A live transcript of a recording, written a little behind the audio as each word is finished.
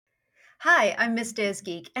Hi, I'm Miss Dares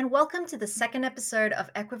Geek, and welcome to the second episode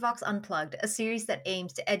of Equivox Unplugged, a series that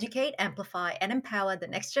aims to educate, amplify, and empower the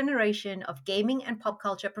next generation of gaming and pop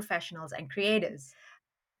culture professionals and creators.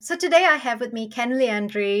 So today I have with me Kenn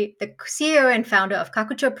Leandre, the CEO and founder of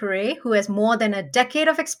Kakucho Pure, who has more than a decade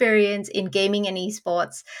of experience in gaming and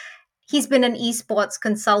esports. He's been an esports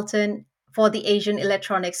consultant for the Asian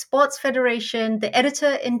Electronic Sports Federation, the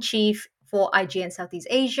editor in chief for IGN Southeast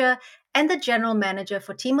Asia, and the general manager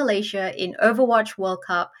for Team Malaysia in Overwatch World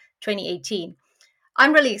Cup 2018.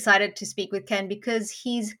 I'm really excited to speak with Kenn because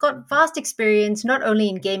he's got vast experience not only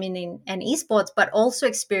in gaming and esports, but also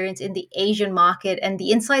experience in the Asian market. And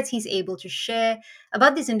the insights he's able to share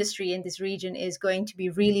about this industry in this region is going to be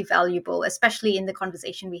really valuable, especially in the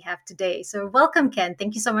conversation we have today. So, welcome, Kenn.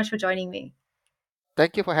 Thank you so much for joining me.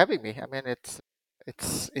 Thank you for having me. I mean,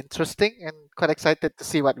 it's interesting and quite excited to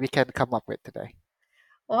see what we can come up with today.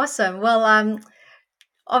 Awesome. Well,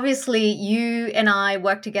 obviously, you and I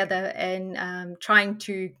work together in trying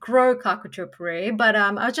to grow Kakucho Pure, but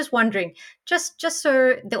I was just wondering, just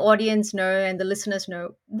so the audience know and the listeners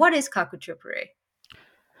know, what is Kakucho Pure?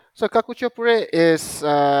 So kakuchopure is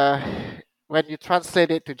when you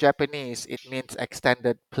translate it to Japanese, it means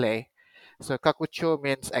extended play. So kakucho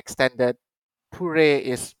means extended. Pure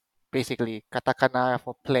is basically katakana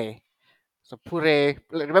for play. So pure,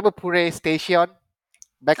 remember pure station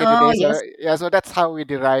back in the Oh, day? So yes. yeah, so that's how we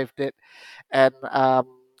derived it. And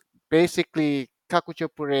basically,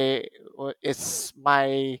 kakuchopure is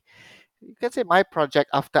my you can say my project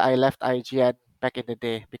after I left IGN back in the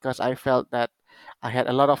day because I felt that I had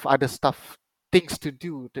a lot of other stuff, things to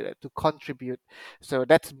do to contribute. So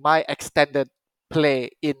that's my extended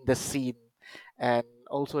play in the scene. And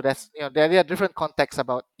also that's there are different contexts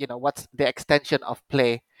about what's the extension of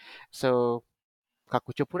play. So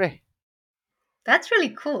kakuchopure. That's really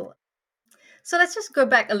cool. So let's just go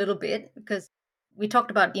back a little bit because we talked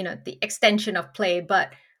about, the extension of play, but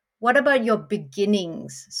what about your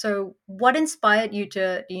beginnings? So what inspired you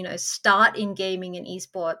to, start in gaming and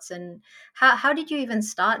esports, and how did you even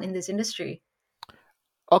start in this industry?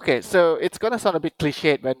 Okay, so it's gonna sound a bit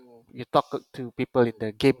cliched when you talk to people in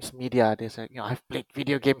the games media. They say, I've played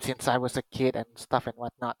video games since I was a kid and stuff and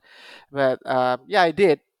whatnot. But yeah, I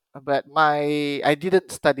did. But I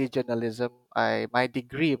didn't study journalism. My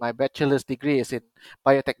bachelor's degree is in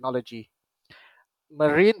biotechnology,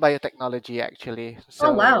 marine biotechnology actually.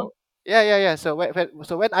 Oh, wow. So yeah. So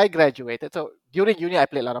when I graduated, so during uni I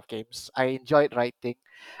played a lot of games. I enjoyed writing.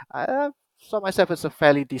 I saw myself as a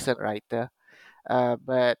fairly decent writer.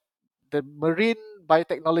 But the marine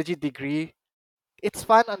biotechnology degree, it's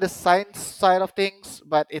fun on the science side of things,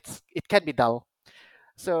 but it can be dull.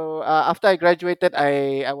 So after I graduated,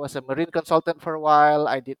 I was a marine consultant for a while.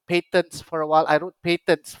 I did patents for a while. I wrote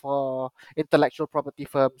patents for intellectual property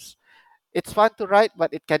firms. It's fun to write,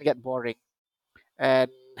 but it can get boring.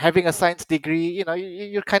 And having a science degree,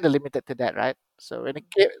 you're kind of limited to that, right? So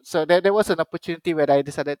there was an opportunity where I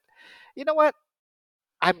decided, you know what,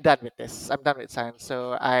 I'm done with this. I'm done with science.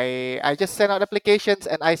 So I just sent out applications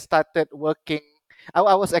and I started working. I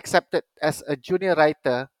was accepted as a junior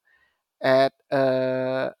writer at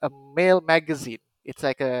a male magazine. It's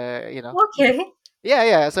like Okay.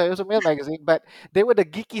 yeah. So it was a male magazine, but they were the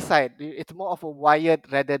geeky side. It's more of a Wired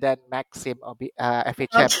rather than Maxim or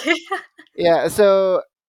FHM. Okay. Yeah. So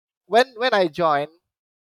when I joined,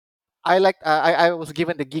 I was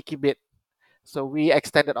given the geeky bit. So we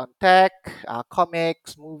extended on tech,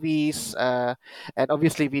 comics, movies, and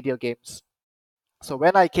obviously video games. So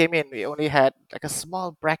when I came in, we only had like a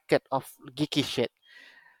small bracket of geeky shit.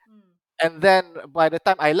 Hmm. And then by the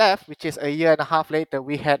time I left, which is a year and a half later,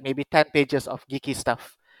 we had maybe 10 pages of geeky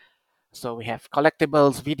stuff. So we have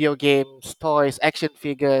collectibles, video games, toys, action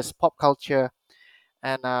figures, pop culture.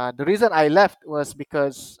 And the reason I left was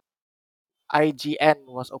because IGN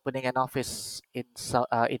was opening an office in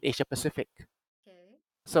Asia Pacific. Okay.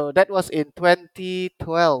 So that was in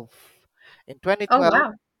 2012. In Oh, 2012,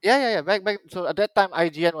 wow. yeah. Back. So at that time,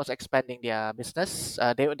 IGN was expanding their business.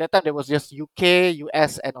 That time there was just UK,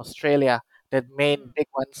 US, and Australia, the main Hmm. big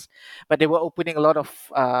ones. But they were opening a lot of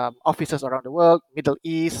offices around the world, Middle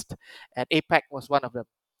East, and APAC was one of them.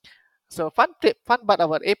 So fun part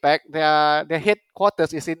about APAC, their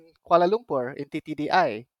headquarters is in Kuala Lumpur in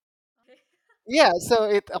TTDI. Okay. Yeah, so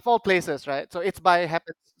it of all places, right? So it's by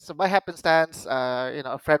happenstance.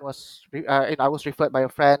 A friend I was referred by a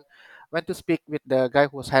friend, went to speak with the guy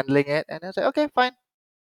who was handling it, and I said, okay, fine.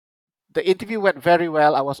 The interview went very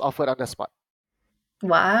well. I was offered on the spot.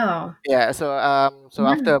 Wow. Yeah, so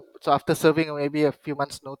Yeah. after serving maybe a few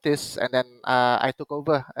months notice, and then I took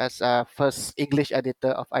over as first English editor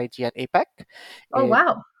of IGN APAC Oh, in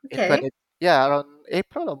wow. in 20 Okay. yeah, around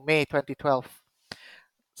April or May 2012.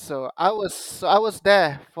 So I was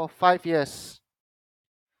there for 5 years.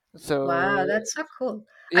 Wow, So that's so cool.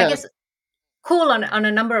 I yeah, guess cool on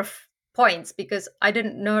a number of points because I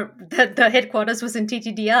didn't know that the headquarters was in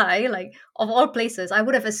TTDI. Like of all places, I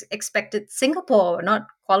would have expected Singapore, not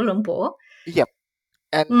Kuala Lumpur. yep.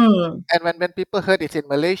 And Hmm. and when people heard it's in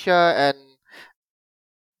Malaysia, and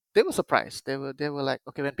they were surprised. They were like,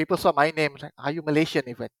 okay, when people saw my name, like, are you Malaysian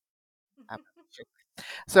even? I'm Malaysian.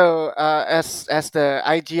 So as the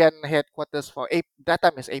IGN headquarters for that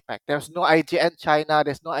time is APAC. There's no IGN China.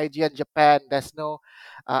 There's no IGN Japan. There's no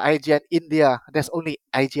IGN India. There's only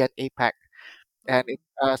IGN APAC, and Hmm. it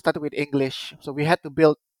started with English. So we had to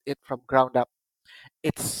build it from ground up.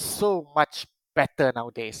 It's so much better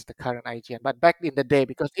nowadays, the current IGN. But back in the day,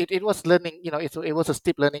 because it was learning, it was a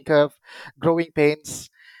steep learning curve, growing pains,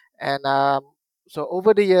 and so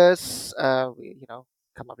over the years, we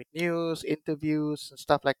come up with news, interviews, and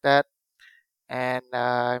stuff like that. And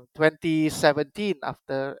 2017,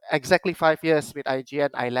 after exactly 5 years with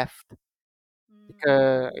IGN, I left.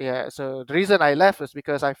 Because yeah, so the reason I left was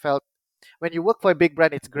because I felt when you work for a big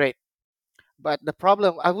brand, it's great. But the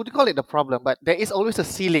problem, I wouldn't call it the problem, but there is always a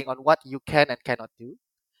ceiling on what you can and cannot do,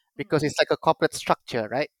 because Hmm. it's like a corporate structure,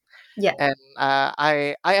 right? Yeah. And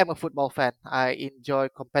I am a football fan. I enjoy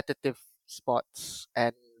competitive sports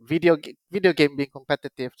and video game being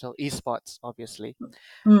competitive, so esports obviously.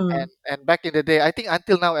 Hmm. And back in the day, I think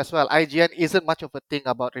until now as well, IGN isn't much of a thing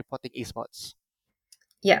about reporting esports.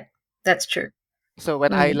 Yeah. That's true. So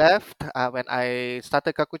when I Hmm. left, when I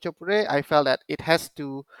started Kakuchopure, I felt that it has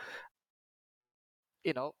to,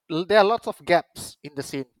 there are lots of gaps in the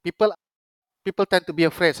scene. People tend to be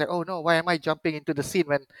afraid, say, "Oh no, why am I jumping into the scene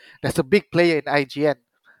when there's a big player in IGN?"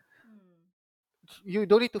 You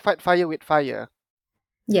don't need to fight fire with fire.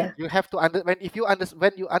 Yeah. You have to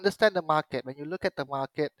when you understand the market, when you look at the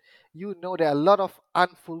market, there are a lot of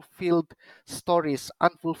unfulfilled stories,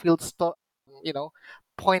 you know,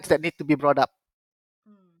 points that need to be brought up,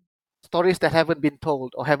 stories that haven't been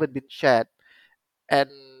told or haven't been shared. And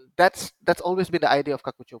that's always been the idea of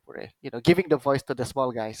Kakuchopure, giving the voice to the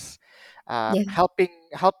small guys, Yeah. helping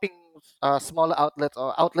smaller outlets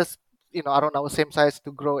or outlets around our same size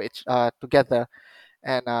to grow it together.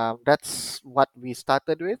 And that's what we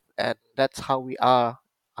started with, and that's how we are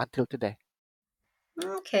until today.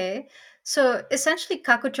 Okay. So essentially,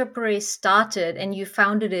 Kakucha started and you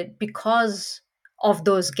founded it because of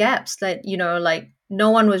those gaps that, like no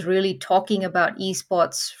one was really talking about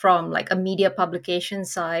esports from like a media publication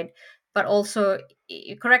side, but also,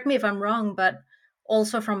 correct me if I'm wrong, but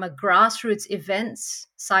also from a grassroots events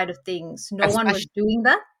side of things, no one was especially doing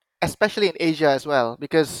that. especially in Asia as well,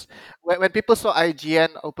 because when people saw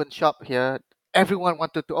IGN open shop here, everyone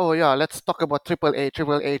wanted to, oh yeah, let's talk about triple A,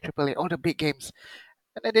 all the big games.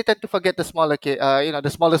 And then they tend to forget the the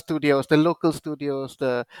smaller studios, the local studios,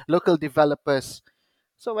 the local developers.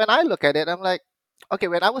 So when I look at it, I'm like, okay,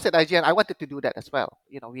 when I was at IGN, I wanted to do that as well.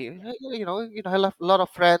 I have a lot of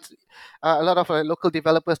friends, a lot of local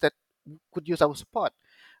developers that could use our support.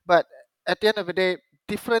 But at the end of the day,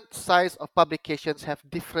 different size of publications have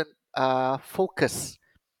different focus.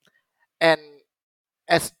 And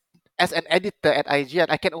as as an editor at IGN,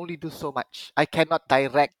 I can only do so much. I cannot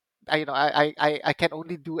direct. I can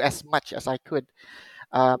only do as much as I could.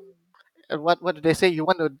 Um, and what do they say? You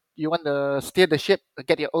want to steer the ship,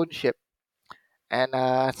 get your own ship. And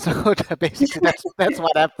so basically that's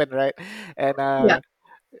what happened, right? And Yeah.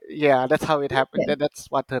 yeah, that's how it happened. Okay. That's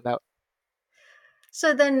what turned out.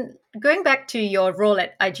 So then going back to your role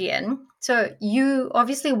at IGN, so you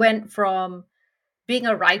obviously went from being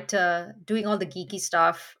a writer, doing all the geeky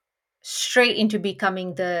stuff, straight into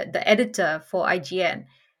becoming the editor for IGN.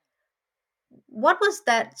 What was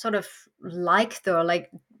that sort of like though?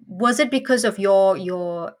 Like was it because of your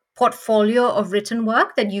portfolio of written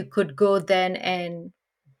work that you could go then and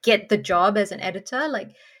get the job as an editor?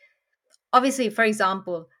 Like obviously, for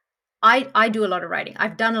example, I do a lot of writing.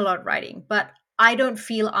 I've done a lot of writing, but I don't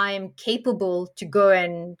feel I'm capable to go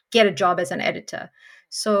and get a job as an editor.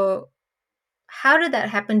 So how did that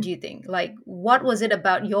happen, do you think? Like, what was it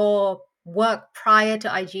about your work prior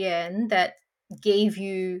to IGN that gave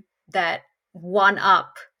you that one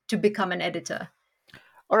up to become an editor?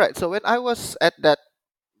 All right. So when I was at that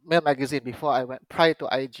mail magazine before I went prior to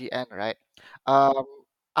IGN, right? Um,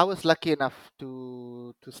 I was lucky enough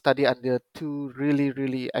to study under two really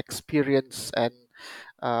really experienced and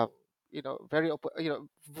um, very open,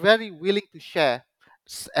 very willing to share.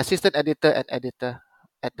 assistant editor and editor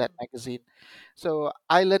at that Mm. magazine. So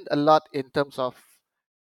I learned a lot in terms of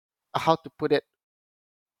how to put it.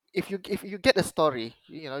 If you get a story,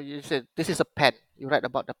 you said this is a pen. You write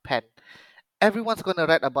about the pen. Everyone's gonna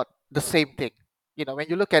write about the same thing. When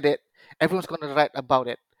you look at it, everyone's gonna write about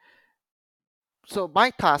it. So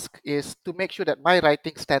my task is to make sure that my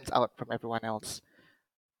writing stands out from everyone else.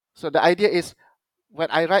 So the idea is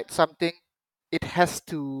when I write something, it has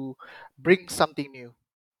to bring something new.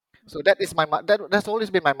 So that is that's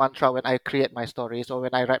always been my mantra when I create my stories or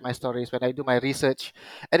when I write my stories, when I do my research,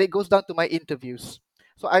 and it goes down to my interviews.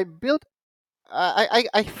 So I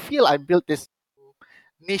feel I built this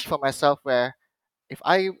niche for myself where if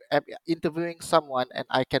I am interviewing someone and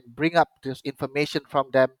I can bring up this information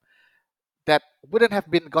from them that wouldn't have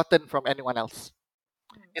been gotten from anyone else.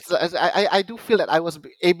 I do feel that I was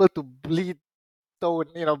able to bleed stone,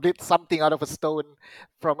 bleed something out of a stone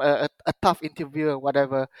from a tough interview or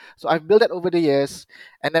whatever. So I've built that over the years,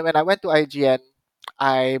 and then when I went to IGN,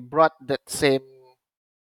 I brought that same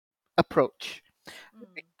approach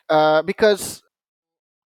Mm. because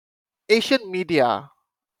Asian media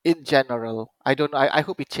in general, I don't know, I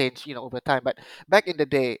hope it changed, over time, but back in the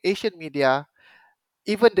day, Asian media,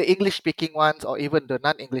 even the English speaking ones or even the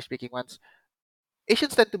non-English speaking ones,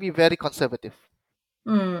 Asians tend to be very conservative.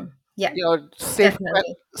 Mm. Yeah,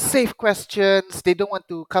 definitely. Safe questions. They don't want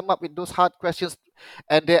to come up with those hard questions,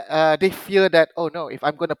 and they fear that, oh no, if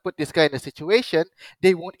I'm going to put this guy in a situation,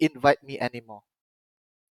 they won't invite me anymore.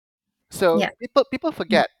 So Yeah. people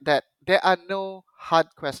forget that there are no hard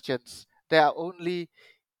questions. There are only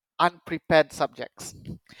unprepared subjects.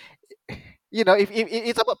 If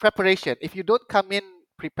it's about preparation. If you don't come in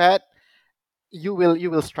prepared, you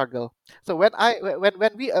will struggle. So when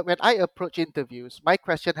I approach interviews, my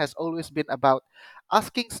question has always been about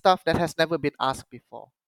asking stuff that has never been asked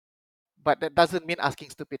before, but that doesn't mean asking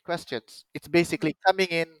stupid questions. It's Mm. basically coming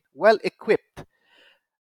in well equipped,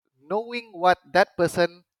 knowing what that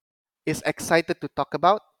person is excited to talk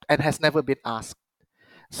about and has never been asked.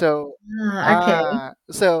 So Ah, okay. uh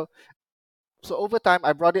so so over time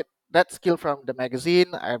I brought it that skill from the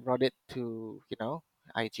magazine. I brought it to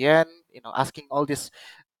IGN, asking all these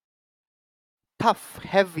tough,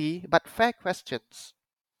 heavy, but fair questions.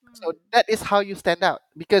 So Mm. that is how you stand out.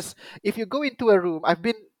 Because if you go into a room, I've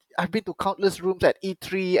been to countless rooms at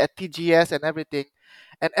E3, at TGS, and everything,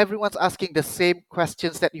 and everyone's asking the same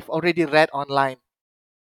questions that you've already read online.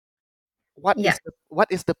 Yeah.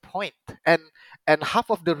 What is the point? And half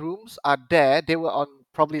of the rooms are there. They were on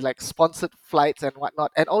probably like sponsored flights and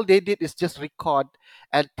whatnot, and all they did is just record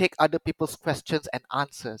and take other people's questions and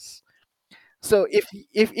answers. So if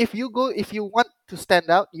you want to stand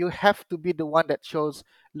out, you have to be the one that shows,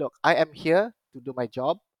 look, I am here to do my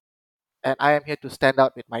job and I am here to stand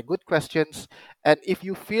out with my good questions. And if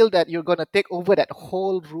you feel that you're gonna take over that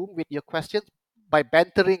whole room with your questions by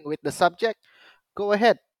bantering with the subject, go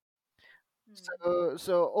ahead. Mm.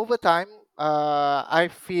 So over time, I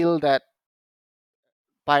feel that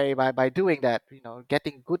by doing that,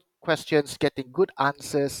 getting good questions, getting good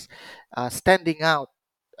answers, standing out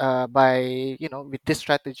by with this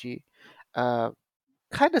strategy, uh,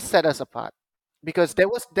 kind of set us apart because there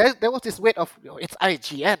was this weight of it's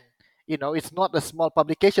IGN, it's not a small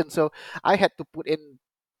publication, so I had to put in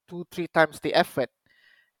 2-3 times the effort,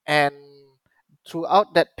 and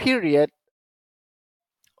throughout that period,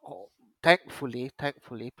 oh, thankfully,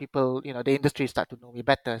 people, the industry start to know me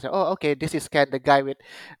better. So, oh, okay, this is Ken, the guy with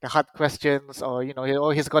the hard questions, or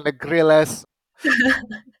he's gonna grill us.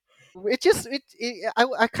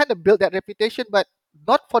 I kind of built that reputation, but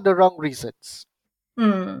not for the wrong reasons.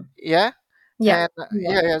 Mm. Yeah, Yeah. and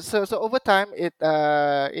Yeah. yeah. So over time, it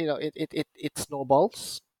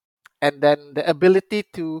snowballs, and then the ability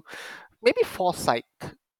to maybe foresight.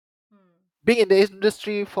 Mm. Being in the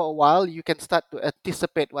industry for a while, you can start to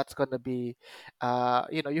anticipate what's going to be.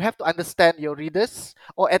 You have to understand your readers,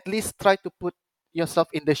 or at least try to put yourself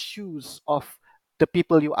in the shoes of the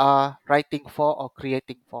people you are writing for or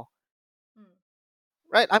creating for. Mm.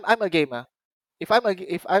 Right? I'm a gamer.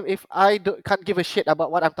 Can't give a shit about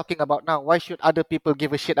what I'm talking about now, why should other people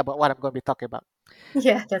give a shit about what I'm going to be talking about?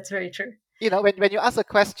 Yeah, that's very true. When you ask a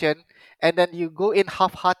question and then you go in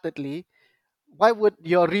half-heartedly, why would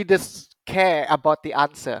your readers care about the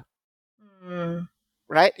answer? Mm.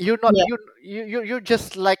 Right? You're not Yeah. you're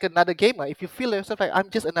just like another gamer. If you feel yourself like I'm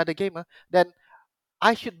just another gamer, then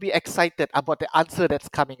I should be excited about the answer that's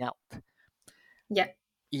coming out. Yeah.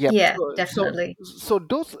 Yep. Yeah, So definitely.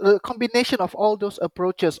 those combination of all those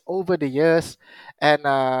approaches over the years, and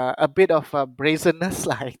a bit of brazenness,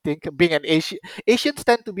 I think, being an Asians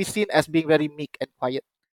tend to be seen as being very meek and quiet,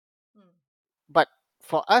 Mm. but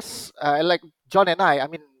for us, like John and I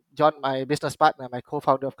mean, John, my business partner, my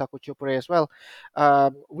co-founder of Kakuchupure as well,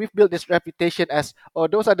 we've built this reputation as, oh,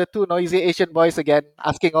 those are the two noisy Asian boys again,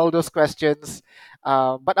 asking all those questions.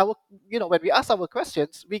 But our, when we ask our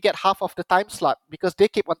questions, we get half of the time slot because they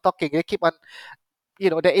keep on talking. They keep on,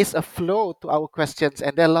 there is a flow to our questions,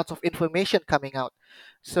 and there are lots of information coming out.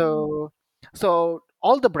 Mm. So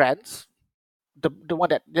all the brands, the one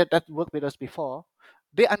that worked with us before,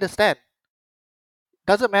 they understand.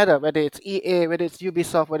 Doesn't matter whether it's EA, whether it's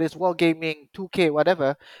Ubisoft, whether it's Wargaming, 2K,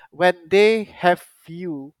 whatever. When they have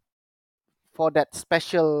you for that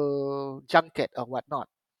special junket or whatnot,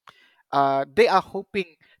 they are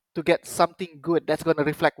hoping to get something good that's going to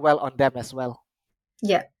reflect well on them as well,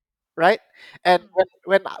 Yeah. right? And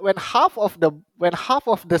Mm. when half of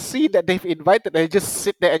the scene that they've invited, they just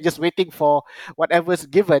sit there and just waiting for whatever's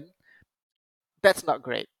given, that's not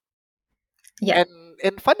great. Yeah. and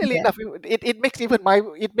and funnily Yeah. enough, it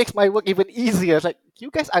makes my work even easier. It's like, you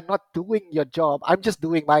guys are not doing your job, I'm just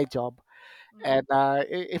doing my job. Mm.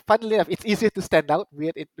 And funnily enough, it's easier to stand out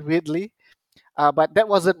weirdly. But that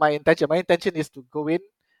wasn't my intention. My intention is to go in,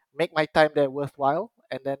 make my time there worthwhile,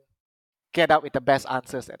 and then get out with the best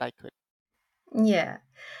answers that I could. Yeah.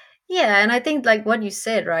 Yeah, and I think like what you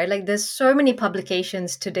said, right? Like there's so many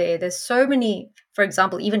publications today. There's so many, for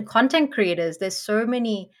example, even content creators, there's so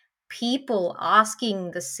many people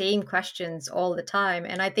asking the same questions all the time.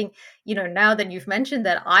 And I think, now that you've mentioned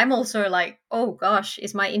that, I'm also like, oh gosh,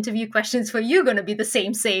 is my interview questions for you going to be the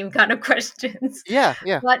same kind of questions? Yeah,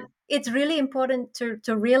 yeah. But it's really important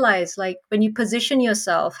to realize, like, when you position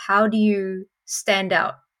yourself, how do you stand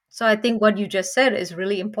out? So I think what you just said is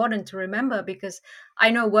really important to remember, because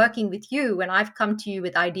I know working with you, when I've come to you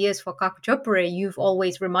with ideas for Kakachopure, you've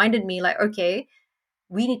always reminded me, like, okay,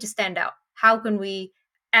 we need to stand out. How can we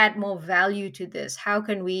add more value to this? How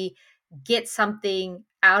can we get something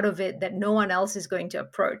out of it that no one else is going to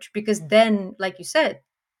approach? Because then, like you said,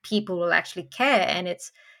 people will actually care, and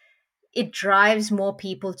it drives more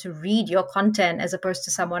people to read your content as opposed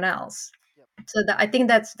to someone else. Yep. So I think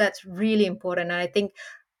that's really important. And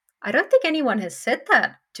I don't think anyone has said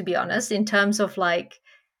that, to be honest, in terms of like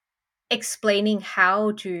explaining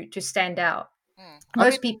how to stand out. I mean,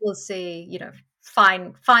 Most people say,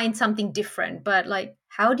 find something different, but like,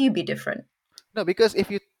 how do you be different? no, because if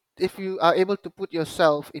you are able to put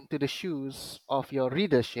yourself into the shoes of your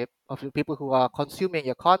readership, of the people who are consuming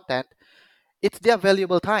your content, it's their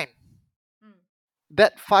valuable time. Mm.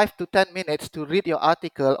 That 5 to 10 minutes to read your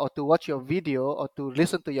article or to watch your video or to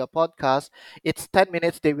listen to your podcast, it's 10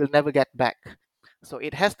 minutes they will never get back. So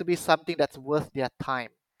it has to be something that's worth their time.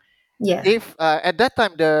 Yeah. If at that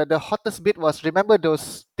time the hottest bit was, remember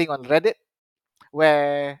those thing on Reddit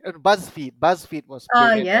where BuzzFeed was big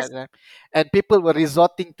at Yes. that time, and people were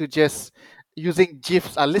resorting to just using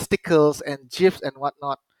GIFs, listicles and GIFs and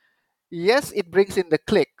whatnot. Yes, it brings in the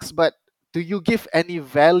clicks, but do you give any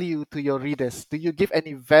value to your readers? Do you give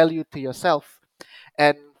any value to yourself?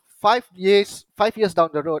 And 5 years down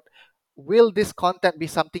the road, will this content be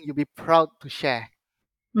something you'll be proud to share?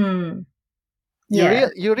 Mm. You Yeah.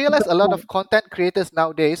 you realize a lot of content creators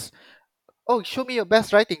nowadays, oh, show me your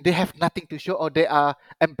best writing, they have nothing to show, or they are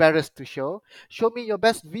embarrassed to show. Show me your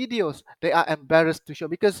best videos, they are embarrassed to show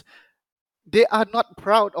because they are not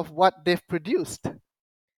proud of what they've produced.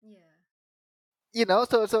 Yeah.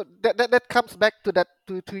 So that comes back to that,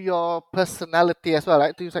 to your personality as well,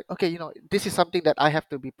 right? To like, okay, this is something that I have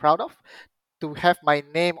to be proud of, to have my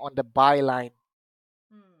name on the byline,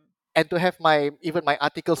 Mm. and to have my even my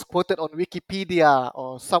articles quoted on Wikipedia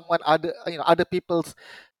or someone other people's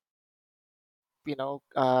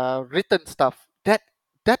written stuff.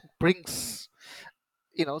 That brings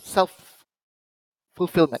self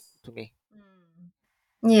fulfillment to me. Mm.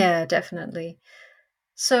 Yeah, definitely.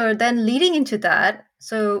 So then leading into that,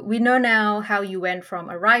 so we know now how you went from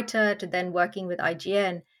a writer to then working with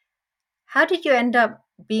IGN. How did you end up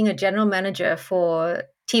being a general manager for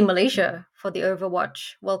Team Malaysia for the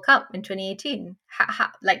Overwatch World Cup in 2018?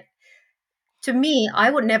 Like, to me, I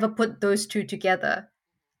would never put those two together.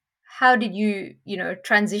 How did you,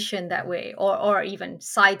 transition that way, or even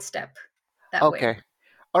sidestep that way? Okay,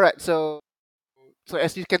 all right. So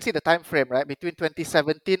as you can see the time frame, right, between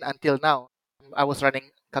 2017 until now, I was running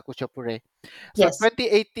Kakuchopure. So Yes.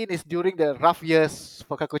 2018 is during the rough years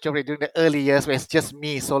for Kakuchopure, during the early years where it's just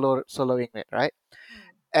me soloing it, right? Mm.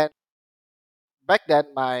 And back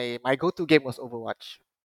then, my go-to game was Overwatch.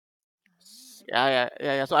 Yeah, Okay. yeah,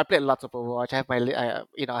 yeah, yeah. So I played lots of Overwatch. I have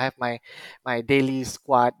I have my daily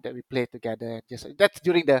squad that we play together. And just that's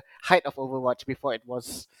during the height of Overwatch before it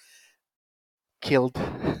was killed.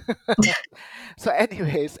 So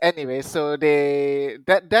anyways, so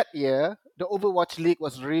that year the Overwatch League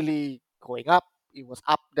was really going up. It was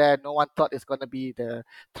up there. No one thought it's gonna be the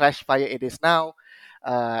trash fire it is now.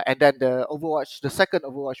 And then the second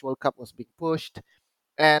Overwatch World Cup was being pushed,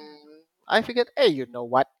 and I figured, hey, you know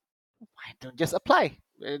what? Why don't just apply?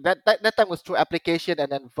 That time was through application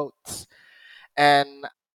and then votes. And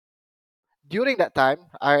during that time,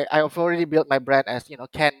 I've already built my brand as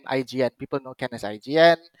Ken IGN. People know Ken as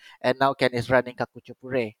IGN, and now Ken is running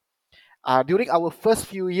Kakuchopure. During our first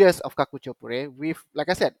few years of Kakuchopure, we've, like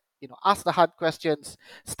I said, asked the hard questions,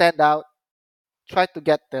 stand out, try to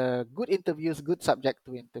get the good interviews, good subject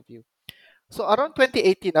to interview. So around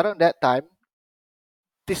 2018, around that time,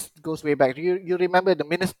 this goes way back. You remember the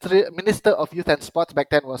minister of youth and sports back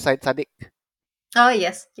then was Said Sadiq Oh,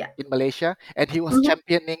 yes. Yeah. in Malaysia, and he was Mhm.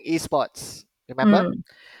 championing esports. Remember? Mm.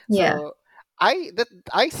 Yeah. So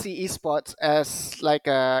I see esports as like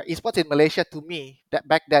esports in Malaysia, to me, that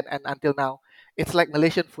back then and until now, it's like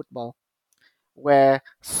Malaysian football, where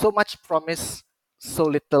so much promise, so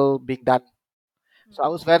little being done. So I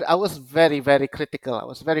was very critical. I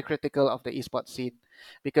was very critical of the esports scene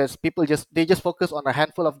because they just focus on a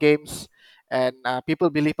handful of games, and people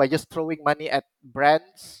believe by just throwing money at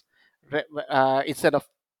brands, instead of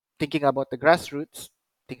thinking about the grassroots,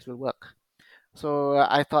 things will work. So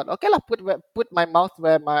I thought, okay lah, put my mouth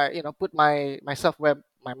where put myself where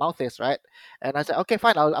my mouth is, right? And I said, okay,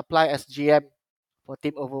 fine, I'll apply as GM for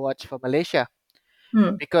Team Overwatch for Malaysia,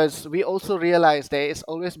 Mm. because we also realized there has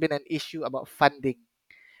always been an issue about funding.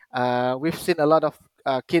 We've seen a lot of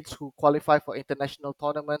kids who qualify for international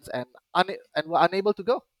tournaments and were unable to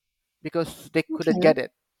go because they couldn't Okay. get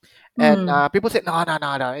it. And Mm. people said, no, no,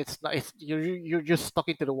 no, no, it's not. It's you're just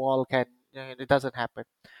talking to the wall. It doesn't happen.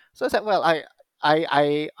 So I said, well,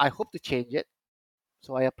 I hope to change it.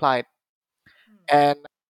 So I applied, and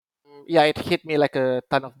yeah, it hit me like a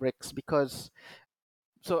ton of bricks because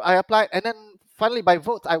so I applied, and then finally by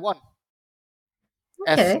vote I won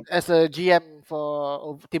Okay. as a GM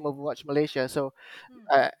for Team Overwatch Malaysia. So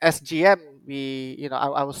Mm. as GM,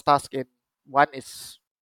 I was tasked in one is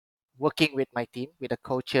working with my team, with the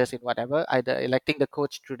coaches in whatever, either electing the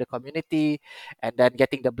coach through the community, and then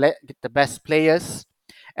getting the best players,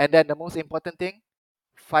 and then the most important thing,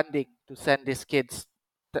 funding to send these kids,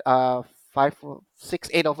 five, six,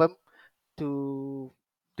 eight of them, to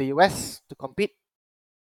the US to compete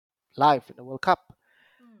live in the World Cup.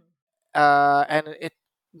 And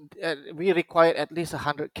we required at least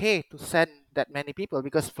 100K to send that many people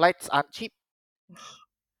because flights aren't cheap,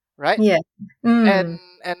 right? Yeah. and Mm.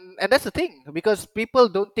 and that's the thing, because people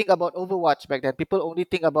don't think about Overwatch back then. People only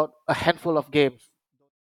think about a handful of games,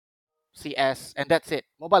 CS, and that's it.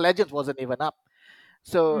 Mobile Legends wasn't even up.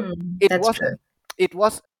 So Mm. it That's was true. it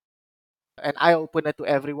was an eye opener to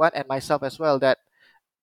everyone and myself as well, that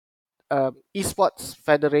esports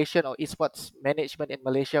federation or esports management in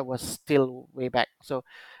Malaysia was still way back. So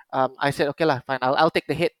I said, okay lah, fine, I'll take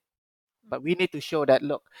the hit, but we need to show that,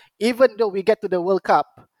 look, even though we get to the World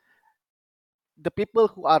Cup, the people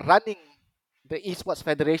who are running the esports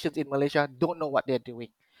federations in Malaysia don't know what they're doing.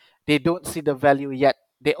 They don't see the value yet.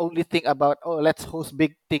 They only think about, oh, let's host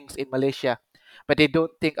big things in Malaysia, but they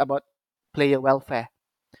don't think about player welfare.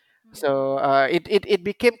 So it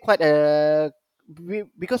became quite a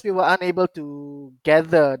because we were unable to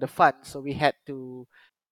gather the funds, so we had to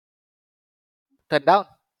turn down.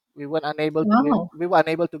 Wow. We were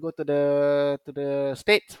unable to go to the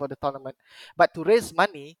states for the tournament. But to raise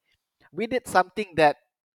money, we did something that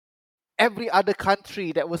every other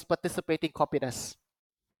country that was participating copied us.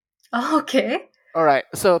 Okay. All right.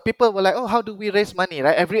 So people were like, "Oh, how do we raise money?"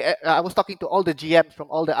 Right? I was talking to all the GMs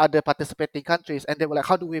from all the other participating countries, and they were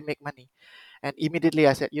like, "How do we make money?" And immediately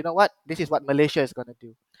I said, "You know what? This is what Malaysia is gonna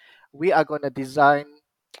do. We are gonna design."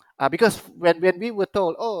 Because when we were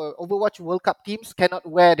told, "Oh, Overwatch World Cup teams cannot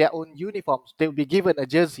wear their own uniforms; they will be given a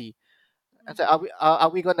jersey," and said,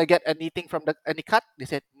 "Are we gonna get anything from any cut?" They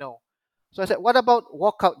said no. So I said, "What about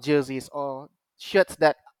walkout jerseys or shirts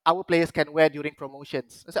that our players can wear during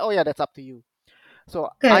promotions?" I said, "Oh yeah, that's up to you." So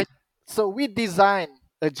Okay. we designed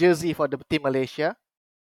a jersey for the Team Malaysia,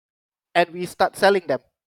 and we start selling them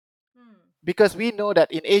because we know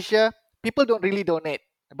that in Asia people don't really donate,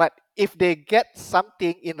 but if they get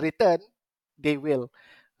something in return, they will.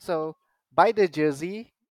 So buy the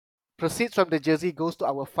jersey, proceeds from the jersey goes to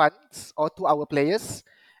our funds or to our players,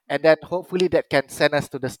 and then hopefully that can send us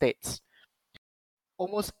to the States.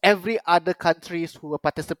 Almost every other countries who were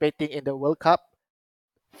participating in the World Cup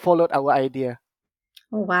followed our idea.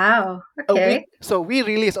 Wow. A week, Okay. so we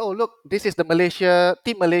released, oh look, this is the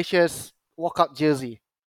Team Malaysia's walkout jersey.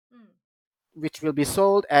 which will be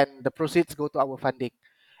sold, and the proceeds go to our funding.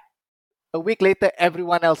 A week later,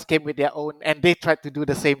 everyone else came with their own, and they tried to do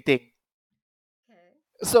the same thing. Okay.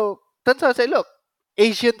 So turns out, I say, look,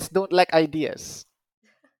 Asians don't like ideas.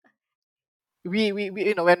 We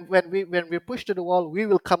when we push to the wall, we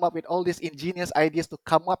will come up with all these ingenious ideas to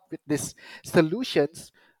come up with these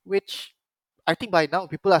solutions, which I think by now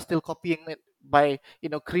people are still copying it by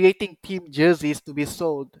creating team jerseys to be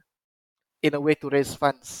sold in a way to raise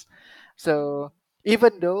funds. Mm. So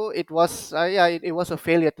even though it was it was a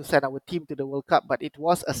failure to send our team to the World Cup, but it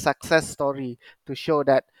was a success story to show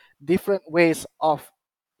that different ways of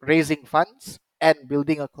raising funds and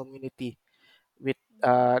building a community with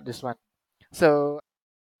this one. So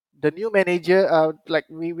the new manager, like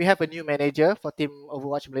we have a new manager for Team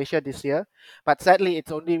Overwatch Malaysia this year, but sadly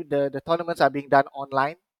it's only the tournaments are being done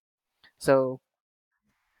online. So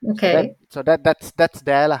Okay. that's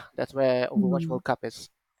there lah. That's where Overwatch Mm. World Cup is.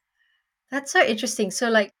 That's so interesting. So,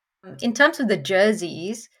 like, in terms of the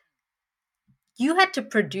jerseys, you had to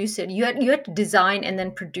produce it. You had to design and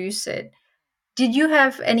then produce it. Did you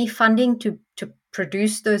have any funding to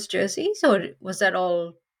produce those jerseys, or was that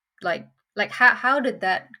all like how did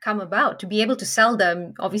that come about? To be able to sell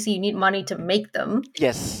them, obviously you need money to make them.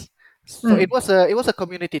 Yes. So Mm. it was a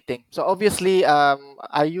community thing. So obviously,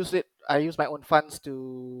 I use my own funds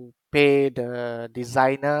to pay the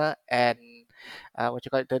designer and what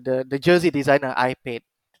you call it, the jersey designer. I paid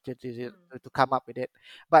to come up with it.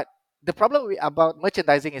 But the problem about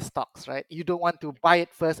merchandising is stocks, right? You don't want to buy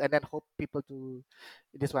it first and then hope people to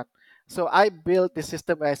this one. So I built the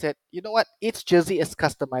system where I said, you know what, each jersey is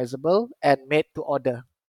customizable and made to order.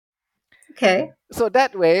 Okay. So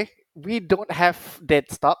that way, we don't have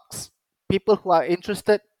dead stocks. People who are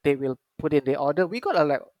interested, they will put in the order. We got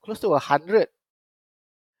like close to 100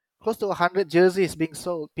 jerseys being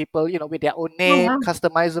sold. People, with their own Oh name, wow.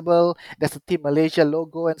 customizable. There's a Team Malaysia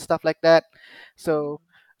logo and stuff like that. So,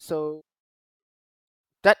 so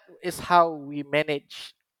that is how we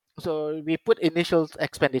manage. So we put initial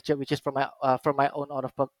expenditure, which is from my own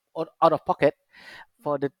out of pocket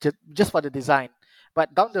for just for the design.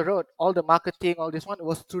 But down the road, all the marketing, all this one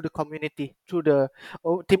was through the community, through the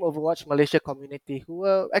Team Overwatch Malaysia community, who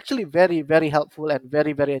were actually very, very helpful and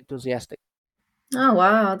very, very enthusiastic. Oh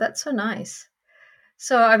wow, that's so nice.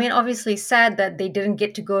 So I mean, obviously sad that they didn't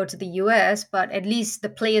get to go to the US, but at least the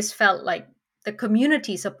players felt like the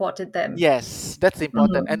community supported them. Yes, that's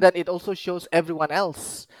important. And Mhm. then it also shows everyone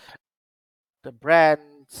else, the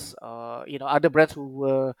brands, other brands who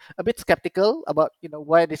were a bit skeptical about,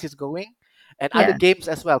 where this is going, and other Yeah. games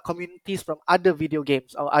as well, communities from other video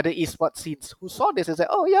games or other esports scenes who saw this and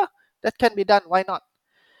said, oh yeah, that can be done. Why not?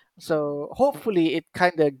 So hopefully it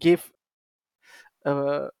kind of give,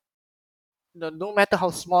 uh, no matter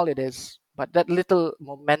how small it is, but that little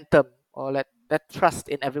momentum or that trust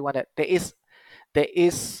in everyone that there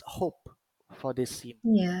is hope for this scene.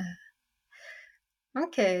 Yeah.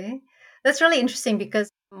 Okay. That's really interesting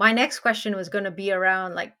because my next question was going to be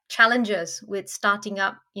around like challenges with starting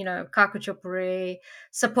up, Kakuchopure,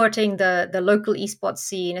 supporting the local esports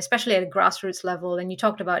scene, especially at a grassroots level. And you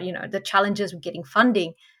talked about, the challenges with getting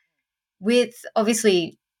funding. With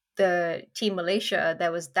obviously the Team Malaysia,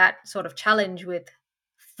 there was that sort of challenge with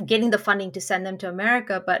getting the funding to send them to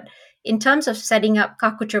America. But in terms of setting up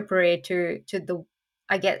Kakuchopure to the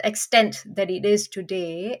I get extent that it is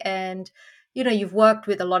today, and you've worked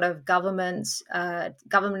with a lot of governments,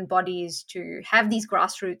 government bodies to have these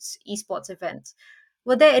grassroots esports events.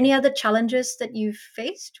 Were there any other challenges that you've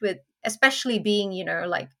faced with, especially being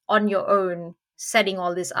like on your own, setting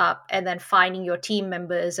all this up, and then finding your team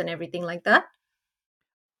members and everything like that?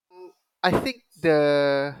 I think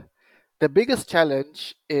the biggest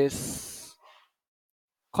challenge is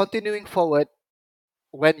continuing forward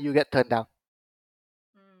when you get turned down.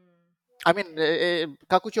 I mean,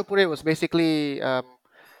 Kakuchopure was basically,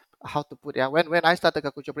 how to put it. Yeah, when I started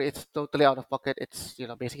Kakuchopure, it's totally out of pocket. It's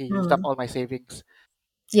basically used up Mm. all my savings.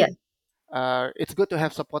 Yeah. It's good to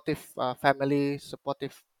have supportive family,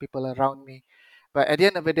 supportive people around me. But at the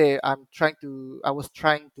end of the day, I was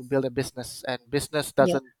trying to build a business, and business Yeah.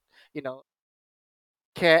 doesn't, you know,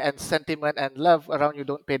 care and sentiment and love around you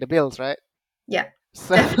don't pay the bills, right? Yeah.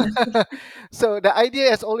 So, Definitely. so the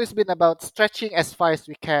idea has always been about stretching as far as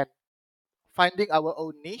we can, finding our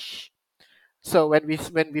own niche. So when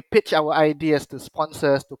we pitch our ideas to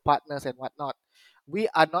sponsors, to partners, and whatnot, we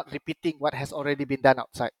are not repeating what has already been done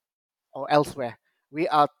outside or elsewhere. We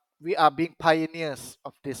are we are being pioneers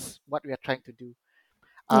of this what we are trying to do.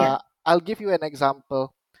 Yeah. I'll give you an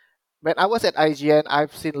example. When I was at IGN,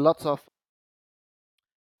 I've seen lots of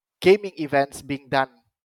gaming events being done.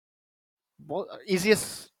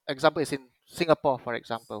 Easiest example is in Singapore, for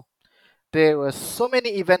example. There were so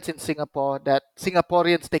many events in Singapore that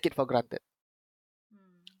Singaporeans take it for granted.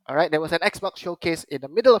 All right, there was an Xbox showcase in the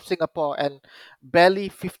middle of Singapore, and barely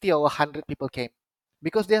 50 or 100 people came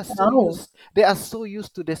because Oh, they are so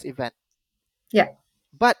used to this event. yeah.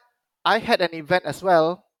 But I had an event as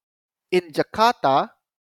well in Jakarta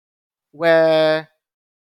where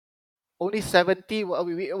only 70, well,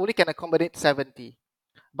 we only can accommodate 70,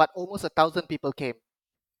 but almost 1,000 people came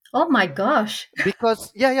Oh my gosh.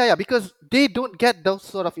 because because they don't get those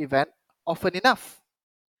sort of event often enough.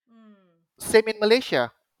 Mm. Same in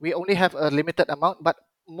Malaysia. We only have a limited amount, but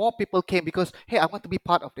more people came because hey, I want to be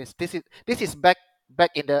part of this. This is back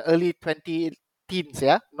in the early 20 teens,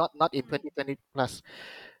 yeah, not in Mm. 2020 plus.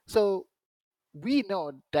 So we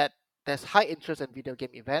know that there's high interest in video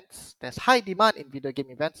game events. There's high demand in video game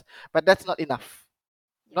events, but that's not enough.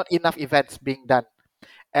 Yeah. Not enough events being done,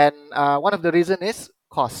 and one of the reason is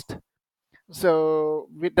cost. So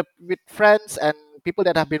with friends and people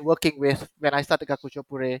that I've been working with when I started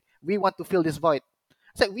Kakuchopure, we want to fill this void.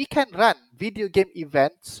 So we can run video game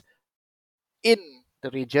events in the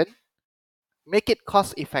region, make it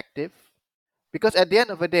cost effective, because at the end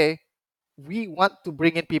of the day, we want to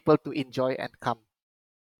bring in people to enjoy and come.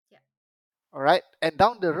 Yeah. All right, and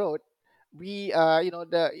down the road, we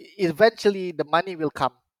the eventually the money will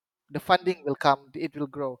come, the funding will Mm. come, it will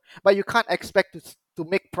grow. But you can't expect to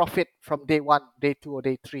make profit from day one, day two, or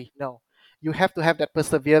day three. No, you have to have that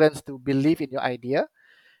perseverance to believe in your idea,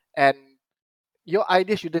 and your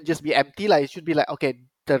idea shouldn't just be empty. Like it should be like, okay,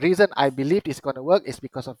 the reason I believe it's gonna work is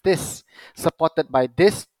because of this, supported by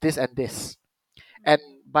this, and this. And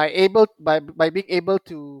Mm. by being able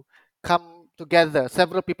to come together,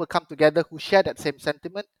 several people come together who share that same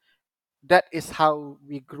sentiment. That is how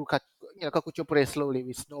we grew Kakuchopure slowly.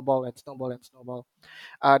 We snowball and snowball and snowball.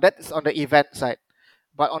 That is on the event side.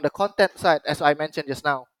 But on the content side, as I mentioned just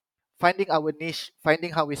now, finding our niche,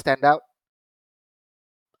 finding how we stand out.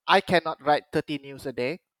 I cannot write 30 news a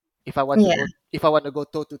day Yeah. if I want to go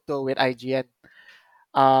toe to toe with IGN.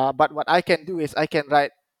 But what I can do is I can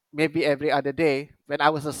write maybe every other day when I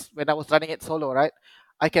was running it solo, right?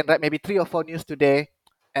 I can write maybe 3 or 4 news today,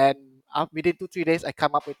 and within 2 3 days I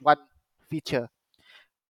come up with one feature,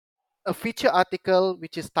 a feature article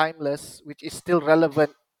which is timeless, which is still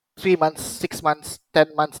relevant 3 months, 6 months,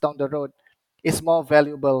 10 months down the road, is more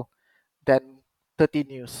valuable than 30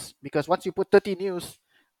 news, because once you put 30 news,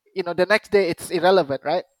 the next day it's irrelevant,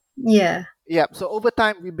 right? Yeah. Yeah, so over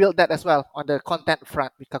time we built that as well on the content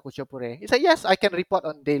front with Kakuchopure. It's like, yes, I can report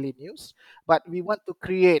on daily news, but we want to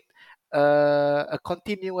create a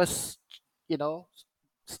continuous, you know,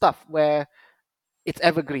 stuff where it's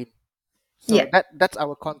evergreen. So Yeah. that's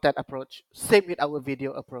our content approach. Same with our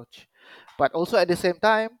video approach, but also at the same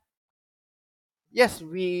time, yes,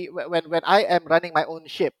 when I am running my own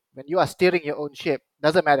ship, when you are steering your own ship,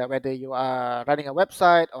 doesn't matter whether you are running a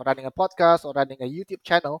website or running a podcast or running a YouTube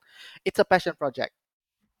channel, it's a passion project.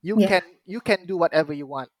 you Yeah. can you can do whatever you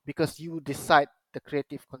want because you decide the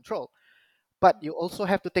creative control, but you also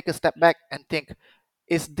have to take a step back and think,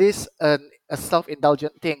 is this a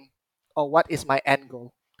self-indulgent thing, or what is my end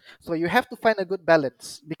goal? So you have to find a good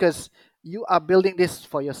balance because you are building this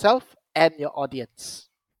for yourself and your audience,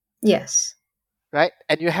 Yes. right?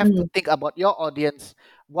 And you have to Mm. think about your audience,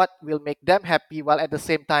 what will make them happy, while at the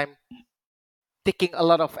same time ticking a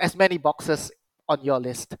lot of as many boxes on your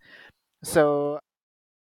list. So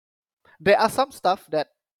there are some stuff that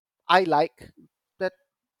I like that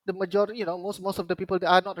the majority, most of the people they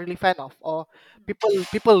are not really fan of, or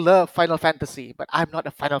people love Final Fantasy, but I'm not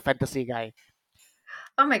a Final Fantasy guy.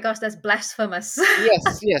 Oh my gosh, that's blasphemous.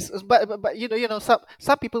 Yes, yes, but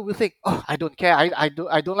some people will think, oh, I don't care, I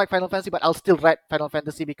don't like Final Fantasy, but I'll still write Final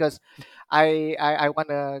Fantasy because I want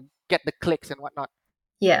to get the clicks and whatnot.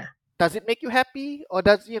 Yeah. Does it make you happy, or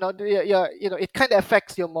does it kind of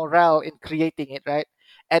affects your morale in creating it, right?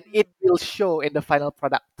 And it Mm. will show in the final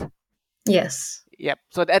product. Yes. Yep.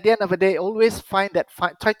 So at the end of the day, always try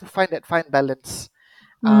to find that fine balance.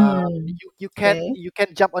 Mm. Okay. You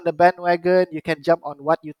can jump on the bandwagon, you can jump on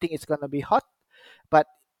what you think is gonna be hot, but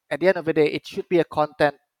at the end of the day, it should be a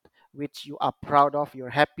content which you are proud of, you're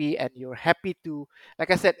happy to, like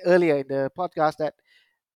I said earlier in the podcast, that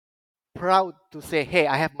proud to say, hey,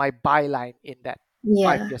 I have my byline in that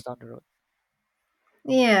five Yeah. years down the road.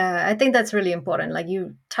 Yeah, I think that's really important. Like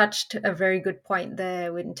you touched a very good point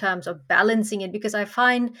there in terms of balancing it, because I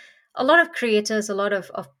find a lot of creators, a lot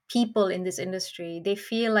of people in this industry, they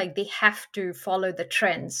feel like they have to follow the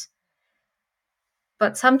trends.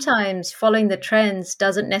 But sometimes following the trends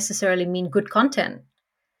doesn't necessarily mean good content.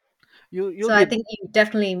 You'll So I be think you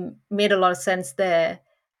definitely made a lot of sense there.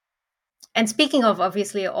 And speaking of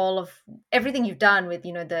obviously all of everything you've done with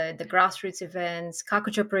the grassroots events,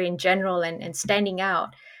 Kakuchopuri in general, and standing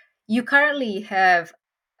out, you currently have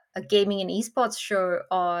a gaming and esports show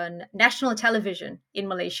on national television in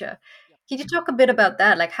Malaysia. Can you talk a bit about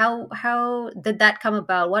that? Like how did that come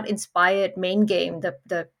about? What inspired Main Game,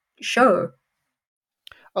 the show?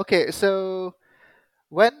 Okay, so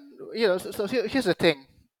when here's the thing: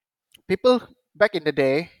 people back in the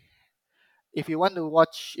day, if you want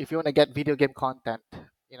to get video game content,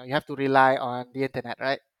 you have to rely on the internet,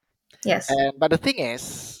 right? Yes. And but the thing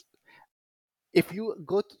is, if you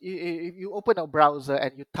open a browser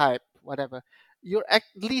and you type whatever, you're at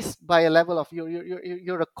least by a level of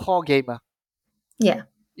you're a core gamer. Yeah.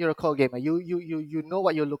 You're a core gamer. You know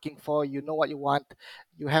what you're looking for. You know what you want.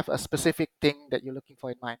 You have a specific thing that you're looking for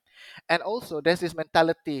in mind. And also, there's this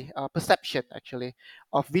mentality, perception actually,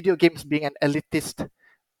 of video games being an elitist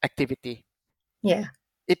activity. Yeah.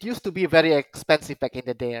 It used to be very expensive back in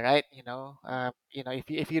the day, right?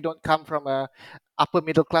 If you don't come from a upper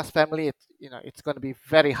middle class family, it's going to be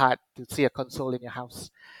very hard to see a console in your house.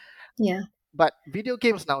 Yeah. But video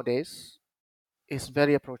games nowadays is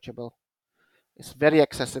very approachable. It's very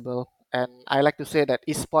accessible, and I like to say that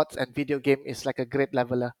esports and video game is like a great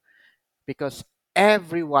leveler because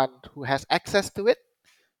everyone who has access to it,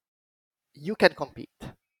 you can compete.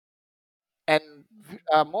 And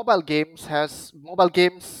mobile games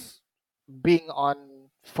being on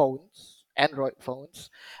phones, Android phones,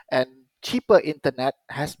 and cheaper internet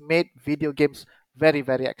has made video games very,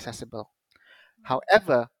 very accessible.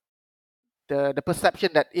 However, the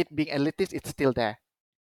perception that it being elitist, it's still there.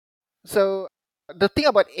 So the thing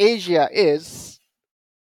about Asia is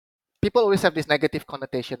people always have this negative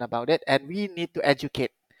connotation about it, and we need to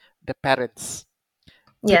educate the parents.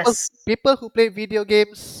 people Yes. people who play video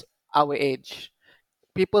games our age,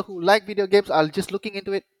 people who like video games are just looking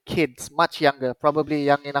into it, kids much younger, probably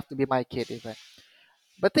young enough to be my kid even.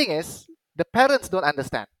 But thing is, the parents don't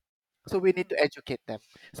understand, so we need to educate them.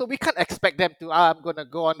 So we can't expect them to, I'm gonna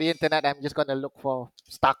go on the internet, I'm just gonna look for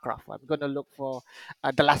StarCraft, I'm gonna look for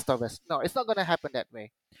The Last of Us. No, it's not gonna happen that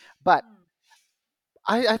way. But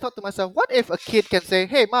I thought to myself, what if a kid can say,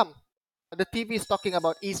 hey mom, the TV is talking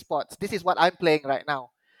about esports, this is what I'm playing right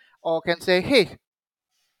now. Or can say, hey,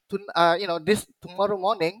 this tomorrow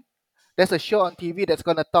morning there's a show on TV that's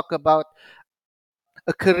going to talk about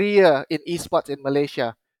a career in esports in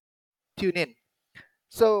Malaysia. Tune in.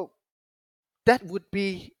 So that would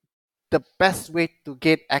be the best way to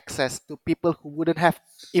gain access to people who wouldn't have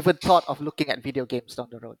even thought of looking at video games down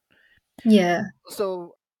the road. Yeah.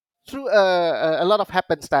 So through a lot of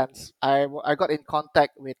happenstance, I got in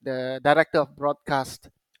contact with the director of broadcast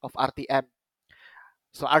of RTM.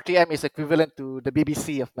 So RTM is equivalent to the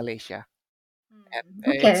BBC of Malaysia, and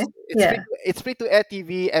Okay. Yeah. it's free to air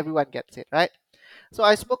TV. Everyone gets it, right? So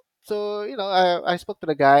I spoke. So I spoke to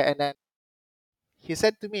the guy, and then he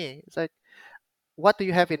said to me, "It's like, what do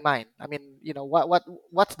you have in mind? I mean,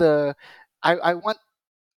 what's the I want,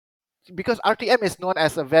 because RTM is known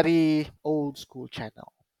as a very old school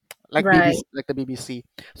channel, like Right. BBC, like the BBC.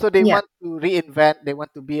 So they Yeah. want to reinvent. They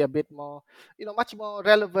want to be a bit more, much more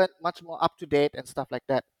relevant, much more up to date, and stuff like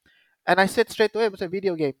that." And I said straight to him, "I said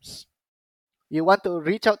video games. You want to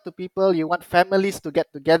reach out to people, you want families to get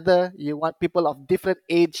together, you want people of different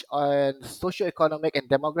age and socioeconomic and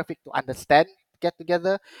demographic to understand, get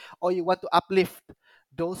together, or you want to uplift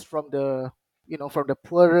those from the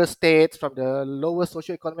poorer states, from the lower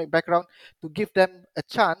socioeconomic background, to give them a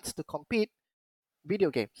chance to compete. Video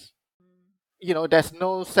games. There's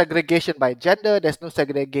no segregation by gender, there's no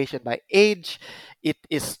segregation by age. It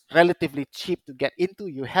is relatively cheap to get into.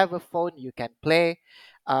 You have a phone, you can play.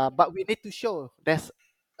 But we need to show there's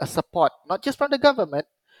a support, not just from the government,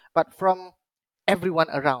 but from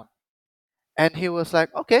everyone around." And he was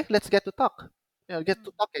like, "Okay, let's get to talk, get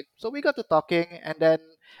to talking." So we got to talking, and then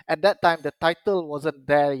at that time the title wasn't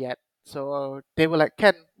there yet. So they were like,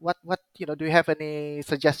 "Ken, what do you have any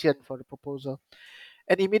suggestion for the proposal?"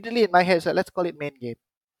 And immediately in my head, so let's call it main game.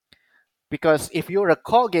 Because if you're a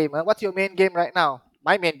core gamer, what's your main game right now?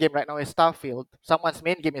 My main game right now is Starfield. Someone's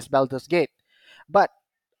main game is Baldur's Gate. But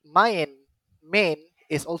mine main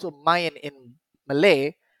is also mine in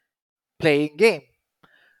Malay, playing game.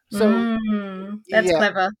 So That's yeah,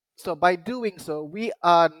 clever. so by doing so, we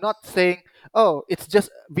are not saying, oh, it's just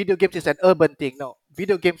video games is an urban thing. No,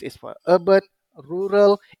 video games is for urban,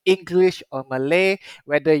 rural, English or Malay,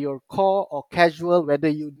 whether you're core or casual, whether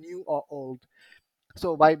you new or old.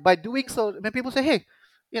 So by doing so, when people say, "Hey,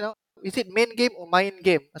 is it main game or main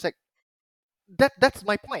game?" I was like, that's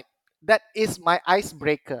my point. That is my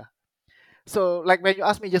icebreaker. So like when you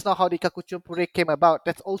asked me just now how the Kakuchopure came about,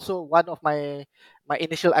 that's also one of my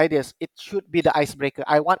initial ideas. It should be the icebreaker.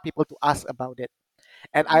 I want people to ask about it.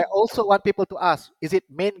 And I Mm. also want people to ask, is it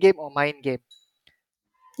main game or mind game?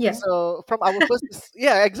 Yeah. So from our first,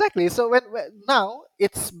 yeah, exactly. So when now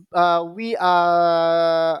it's we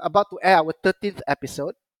are about to air our 13th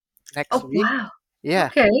episode next Oh, week. wow.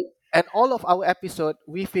 Yeah, Okay. and all of our episode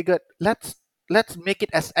we figured let's make it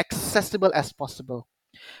as accessible as possible,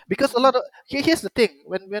 because a lot of here's the thing,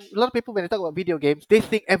 when a lot of people when they talk about video games they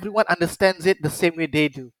think everyone understands it the same way they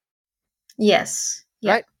do, Yes.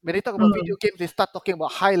 Yeah. right? When they talk about video Mm. games they start talking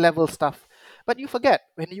about high level stuff, but you forget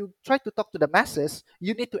when you try to talk to the masses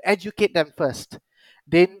you need to educate them first.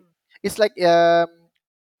 Then it's like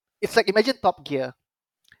imagine Top Gear.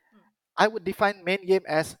 I would define main game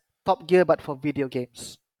as Top Gear but for video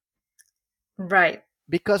games, Right.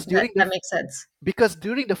 because That that makes sense.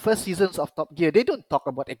 during the first seasons of Top Gear, they don't talk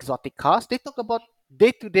about exotic cars. They talk about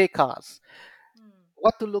day-to-day cars.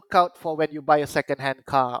 What to look out for when you buy a second-hand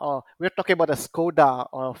car, or we're talking about a Skoda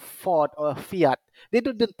or a Ford or a Fiat. They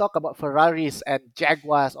didn't talk about Ferraris and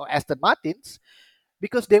Jaguars or Aston Martins,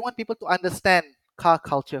 because they want people to understand car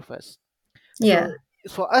culture first. Yeah.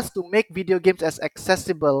 So for us to make video games as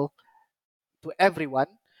accessible to everyone,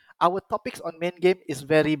 our topics on main game is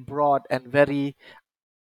very broad and very,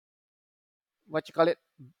 what you call it,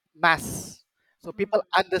 mass. So people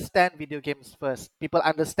understand video games first. People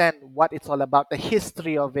understand what it's all about, the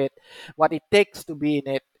history of it, what it takes to be in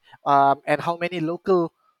it, and how many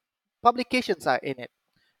local publications are in it.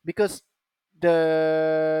 Because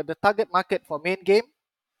the target market for main game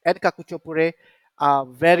and Kakuchopure are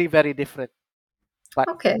very very different. But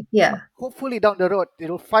Okay. Yeah. hopefully down the road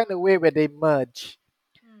it'll find a way where they merge.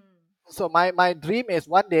 So my dream is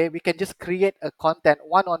one day we can just create a content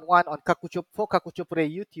one on one on for Kakuchopure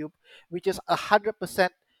YouTube, which is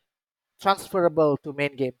 100% transferable to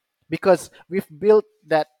main game, because we've built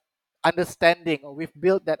that understanding, or we've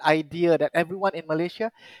built that idea that everyone in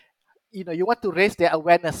Malaysia, you want to raise their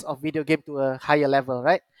awareness of video game to a higher level,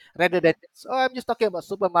 right? Rather than just, oh, I'm just talking about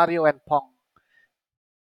Super Mario and Pong.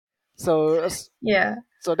 So Yeah.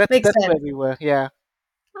 so that's Makes where sense. we were. Yeah.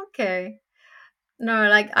 Okay. No,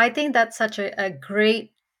 like I think that's such a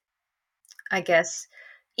great, I guess,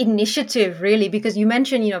 initiative, really, because you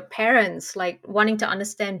mentioned, parents like wanting to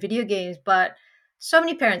understand video games, but so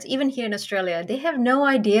many parents, even here in Australia, they have no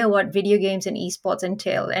idea what video games and esports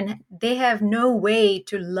entail, and they have no way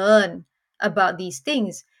to learn about these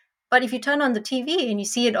things. But if you turn on the TV and you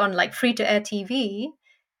see it on like free to air TV,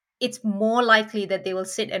 it's more likely that they will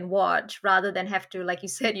sit and watch rather than have to, like you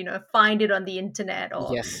said, find it on the internet,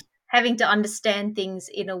 or Yes. having to understand things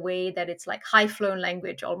in a way that it's like high flown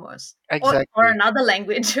language almost, or Exactly. another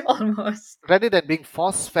language almost. Rather than being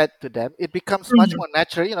force fed to them, it becomes much Mhm. more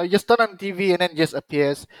natural. You just turn on TV and then it just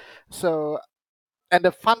appears. So, and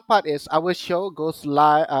the fun part is our show goes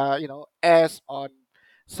live, airs on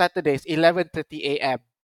Saturdays, 11:30 a.m.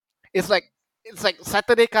 It's like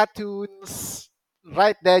Saturday cartoons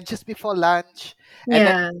right there just before lunch, and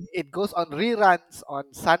then Yeah. it goes on reruns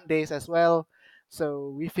on Sundays as well. So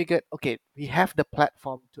we figured, okay, we have the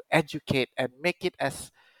platform to educate and make it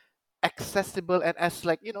as accessible and as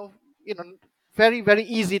like very very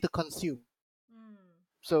easy to consume.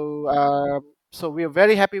 So so we're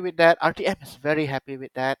very happy with that. RTM is very happy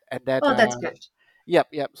with that, and then Oh, that's good. yep.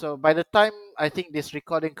 So by the time I think this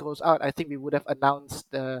recording goes out, I think we would have announced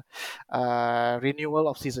the renewal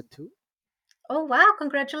of season 2. Oh, wow,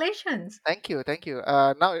 congratulations. Thank you, thank you.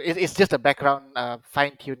 Now it's just a background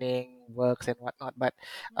fine tuning works and whatnot. But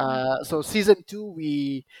so season 2,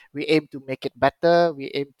 we aim to make it better.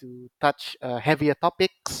 We aim to touch heavier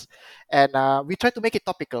topics, and we try to make it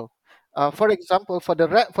topical. For example, for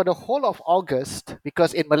the whole of August,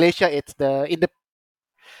 because in Malaysia it's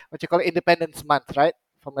what you call it, Independence Month, right?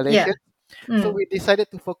 For Yeah. Malaysia, so Mm. we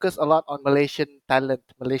decided to focus a lot on Malaysian talent,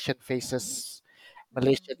 Malaysian faces,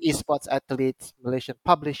 Malaysian esports athletes, Malaysian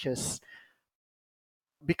publishers,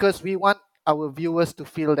 because we want our viewers to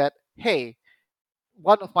feel that, hey,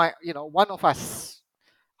 one of us,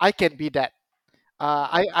 I can be that.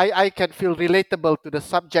 I can feel relatable to the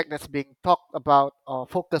subject that's being talked about or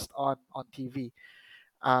focused on TV.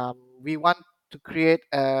 We want to create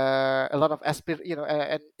a lot of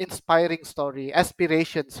an inspiring story,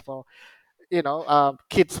 aspirations for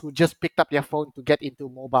kids who just picked up their phone to get into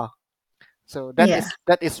mobile. So Yeah.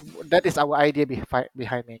 that is our idea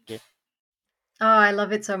behind main game. Oh, I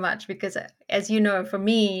love it so much because, as you know, for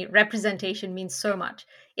me, representation means so much.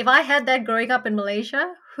 If I had that growing up in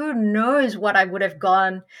Malaysia, who knows what I would have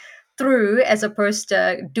gone through as opposed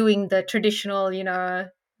to doing the traditional,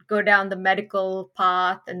 go down the medical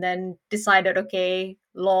path and then decided, okay,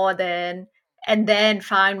 law then, and then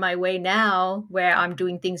find my way now where I'm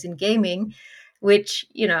doing things in gaming, which,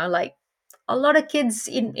 like a lot of kids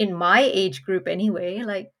in my age group anyway,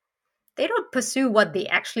 like they don't pursue what they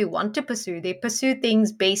actually want to pursue. They pursue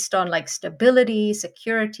things based on like stability,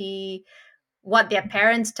 security, what their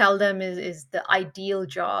parents tell them is the ideal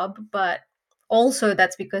job. But also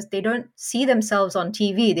that's because they don't see themselves on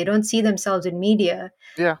TV. They don't see themselves in media,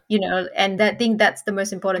 Yeah, and that think that's the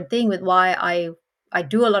most important thing with why I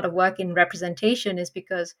do a lot of work in representation, is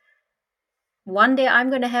because one day I'm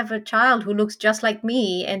going to have a child who looks just like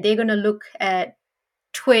me, and they're going to look at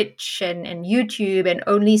Twitch and YouTube and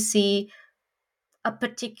only see a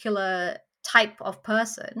particular type of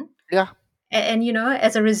person. yeah, And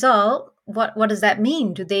as a result, what does that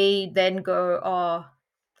mean? Do they then go, oh,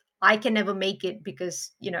 I can never make it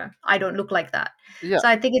because I don't look like that? yeah. So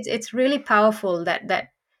I think it's really powerful that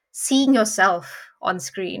seeing yourself on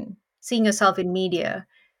screen, seeing yourself in media.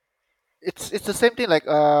 It's the same thing. Like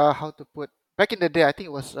how to put back in the day. I think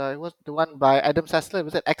it was the one by Adam Sessler.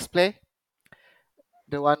 Was it X Play?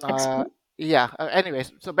 The one. Explain. Yeah.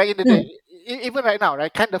 Anyways, so back in the day, Hmm. even right now,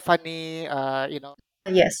 right? Kind of funny.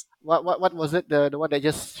 Yes. What was it? The one that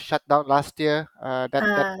just shut down last year. That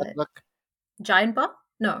uh network. Giant Bomb.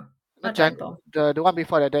 No, Not not Giant. Giant Bomb. The one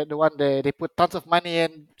before that. The one they put tons of money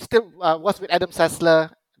in. Still was with Adam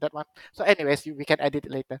Sessler. That one. So, anyways, we can edit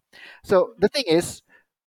it later. So the thing is,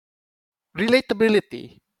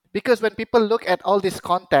 relatability, because when people look at all this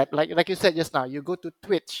content, like you said just now, you go to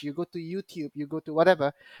Twitch, you go to YouTube, you go to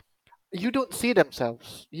whatever, you don't see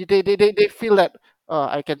themselves. They feel that, oh,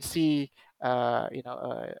 I can see a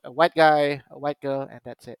white guy, a white girl, and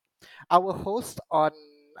that's it. Our host on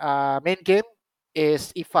main game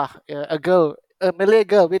is Ifa, a girl, a Malay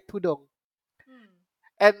girl with tudung,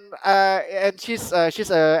 and she's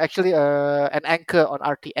actually an anchor on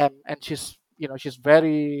RTM, and she's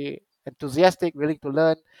very enthusiastic, willing to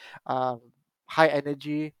learn, um, high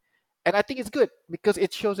energy, and I think it's good because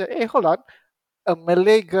it shows that, hey, hold on, a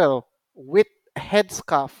Malay girl with a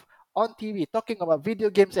headscarf on TV talking about video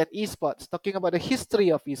games and esports, talking about the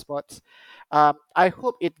history of esports. I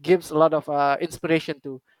hope it gives a lot of inspiration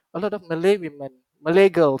to a lot of Malay women, Malay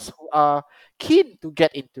girls who are keen to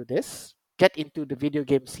get into the video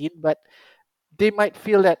game scene, but they might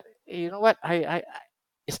feel that, you know what,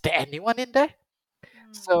 is there anyone in there?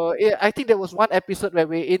 So yeah, I think there was one episode where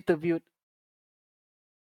we interviewed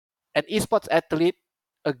an esports athlete,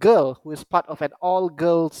 a girl who is part of an all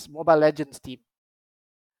girls Mobile Legends team.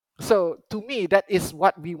 So to me, that is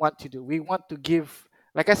what we want to do. We want to give,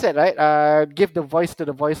 like I said, right, give the voice to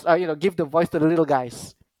the voice, give the voice to the little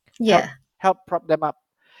guys, help Yeah, help prop them up,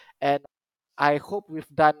 and I hope we've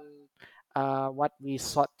done what we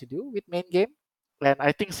sought to do with main game, and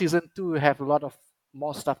I think season two have a lot of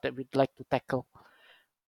more stuff that we'd like to tackle.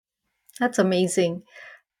 that's amazing.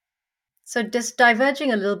 So just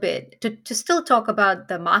diverging a little bit to still talk about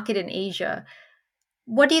the market in Asia,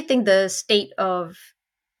 what do you think the state of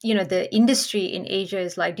the industry in Asia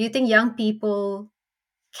is like? Do you think young people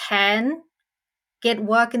can get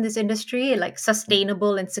work in this industry, like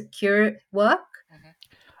sustainable and secure work? Mhm.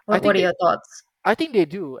 I What think are they, your thoughts? I think they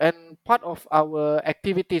do, and part of our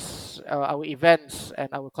activities, our events, and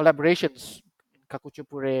our collaborations,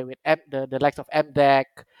 Kakuchupure with the likes of MDEC,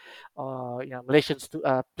 or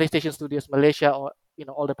PlayStation Studios Malaysia, or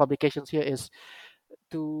all the publications here, is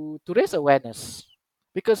to raise awareness,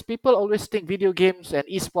 because people always think video games and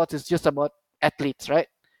esports is just about athletes, right?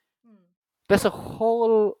 There's a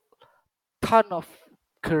whole ton of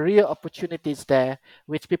career opportunities there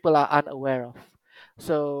which people are unaware of.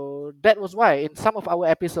 So that was why in some of our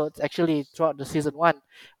episodes, actually throughout the season one,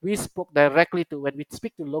 we spoke directly to, when we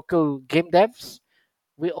speak to local game devs,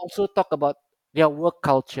 we also talk about their work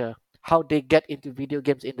culture, how they get into video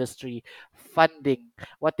games industry, funding,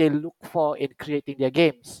 what they look for in creating their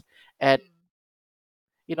games, and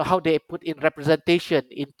how they put in representation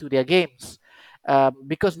into their games.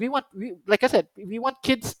 Because like I said, we want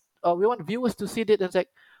kids, we want viewers to see it and say,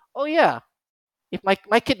 oh yeah, if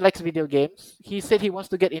my kid likes video games, he said he wants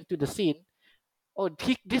to get into the scene. Oh,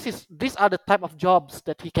 these are the type of jobs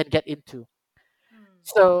that he can get into.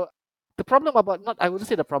 So the problem about, not, I wouldn't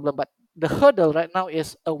say the problem, but the hurdle right now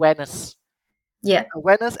is awareness, Yeah.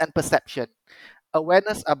 awareness and perception,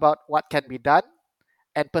 awareness about what can be done,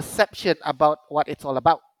 and perception about what it's all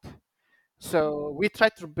about. So we try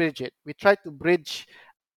to bridge it. We try to bridge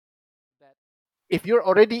that. If you're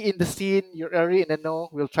already in the scene, you're already in the know,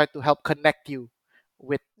 we'll try to help connect you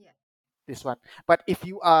with this one. But if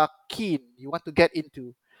you are keen, you want to get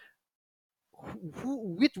into,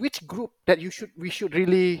 which group that we should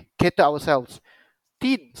really cater ourselves?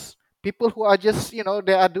 Teens, people who are just, they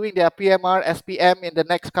are doing their PMR, SPM in the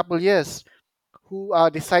next couple years, who are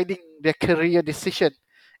deciding their career decision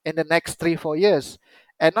in the next 3 4 years,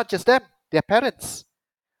 and not just them, their parents.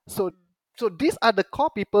 So these are the core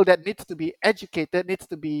people that needs to be educated, needs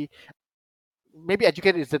to be, maybe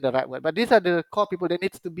educated isn't the right word, but these are the core people that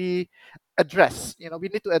needs to be addressed. We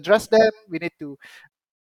need to address them. We need to,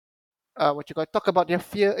 what you call, talk about their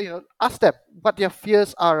fear. Ask them what their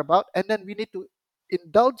fears are about, and then we need to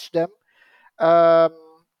indulge them, um,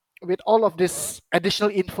 with all of this additional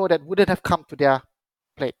info that wouldn't have come to their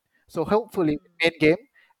plate. So hopefully, main game,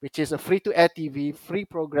 which is a free to air TV, free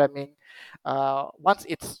programming, once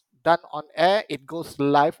it's done on air, it goes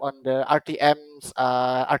live on the RTM's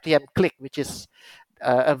RTM Click, which is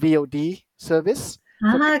a VOD service.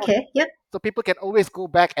 So Ah, okay. Yep. people can always go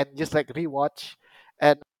back and just like rewatch.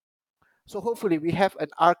 And so hopefully we have an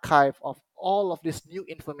archive of all of this new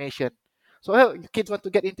information. So, oh, your kids want to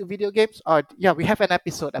get into video games? Yeah, we have an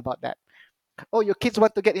episode about that. Oh, your kids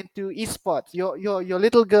want to get into esports. Your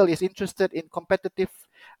little girl is interested in competitive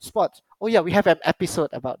sports. Oh yeah, we have an episode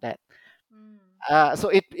about that. So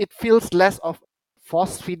it feels less of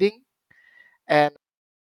force feeding. And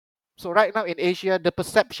so right now in Asia, the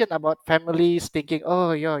perception about families thinking,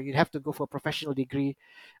 oh yeah, you have to go for a professional degree.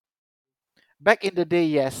 Back in the day,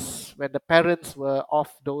 yes, when the parents were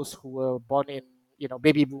of those who were born in,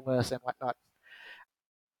 baby boomers and whatnot.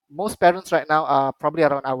 Most parents right now are probably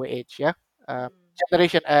around our age, yeah.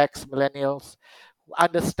 Generation X, millennials, who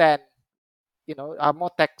understand, are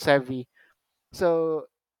more tech savvy. So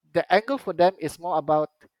the angle for them is more about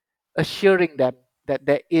assuring them that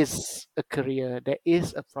there is a career, there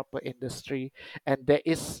is a proper industry, and there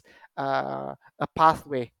is a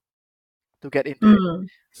pathway to get into it. Mm.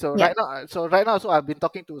 So Yeah. right now, so I've been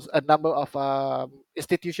talking to a number of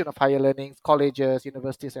institution of higher learning, colleges,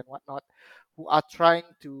 universities, and whatnot, who are trying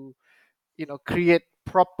to, create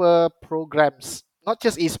proper programs, not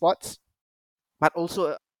just esports, but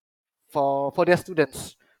also for their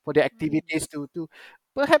students, for their activities, to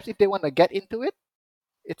perhaps if they want to get into it,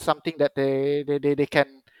 it's something that they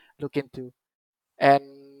can look into. And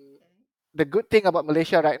the good thing about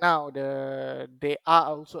Malaysia right now, they are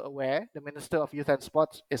also aware. The Minister of Youth and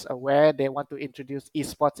Sports is aware. They want to introduce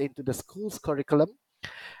esports into the school's curriculum.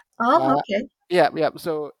 Oh, Uh, okay. yeah, yeah.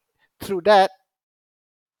 So through that,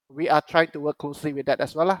 we are trying to work closely with that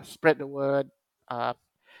as well. Spread the word, uh,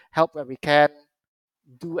 help where we can,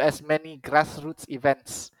 do as many grassroots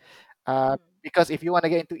events. Because if you want to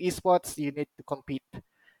get into esports, you need to compete,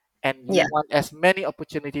 and you Yeah. want as many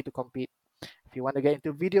opportunity to compete. If you want to get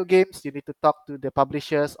into video games, you need to talk to the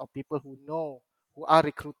publishers or people who know, who are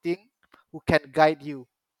recruiting, who can guide you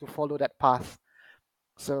to follow that path.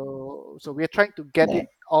 So we're trying to get Yeah. it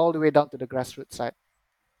all the way down to the grassroots side.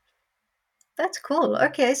 That's cool.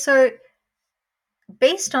 Okay, so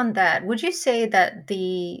based on that, would you say that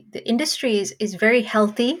the industry is very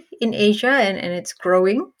healthy in Asia and it's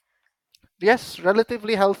growing? Yes,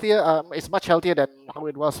 relatively healthier. It's much healthier than how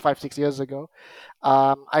it was 5 6 years ago.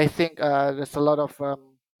 I think there's a lot of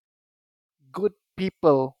good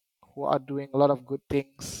people who are doing a lot of good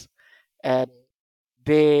things, and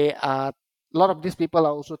they are a lot of these people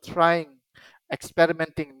are also trying,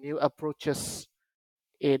 experimenting new approaches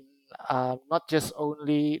in, not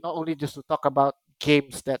only just to talk about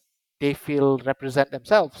games that they feel represent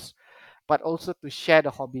themselves, but also to share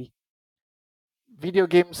the hobby. Video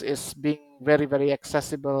games is being very very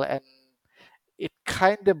accessible, and it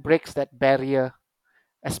kind of breaks that barrier,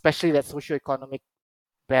 especially that socioeconomic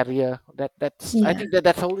barrier. I Yeah. think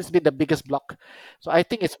that's always been the biggest block. So I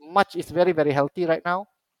think it's very very healthy right now,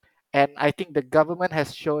 and I think the government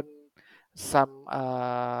has shown some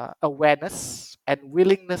awareness and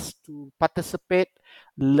willingness to participate,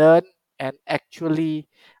 learn, and actually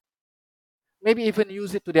maybe even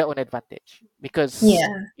use it to their own advantage. Because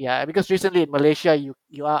Yeah. yeah, because recently in Malaysia,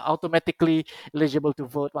 you are automatically eligible to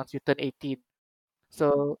vote once you turn 18.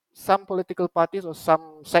 So some political parties or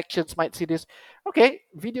some sections might see this. Okay,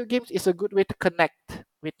 video games is a good way to connect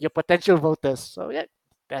with your potential voters. So yeah,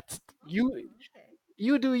 that's you.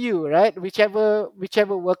 You do you, right? Whichever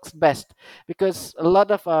works best. Because a lot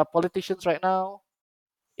of politicians right now,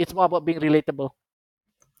 it's more about being relatable,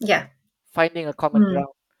 Yeah. finding a common Mm.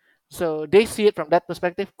 ground. So they see it from that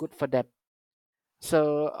perspective. Good for them.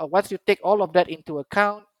 So once you take all of that into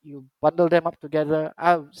account, you bundle them up together.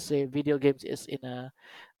 I would say video games is in a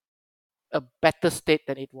better state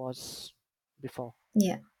than it was before.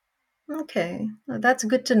 Yeah. Okay. Well, that's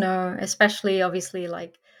good to know, especially obviously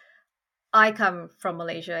like I come from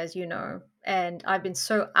Malaysia, as you know. and I've been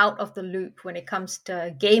so out of the loop when it comes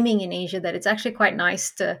to gaming in Asia that it's actually quite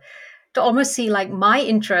nice to almost see like my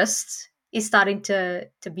interests is starting to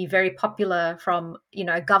be very popular from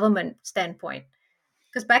a government standpoint.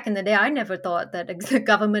 Because back in the day, I never thought that the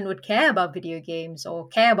government would care about video games or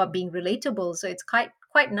care about being relatable. So it's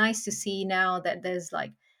quite nice to see now that there's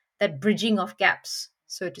like that bridging of gaps,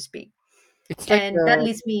 so to speak. It's like And that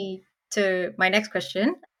leads me to my next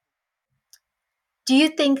question. Do you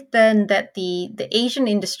think then that the Asian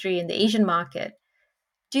industry and the Asian market,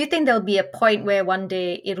 do you think there'll be a point where one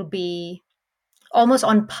day it'll be almost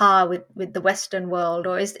on par with the Western world,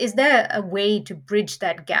 or is there a way to bridge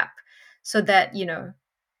that gap so that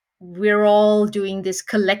we're all doing this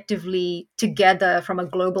collectively together from a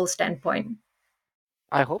global standpoint?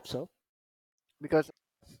 I hope so, because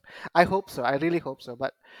I hope so. I really hope so.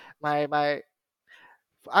 But my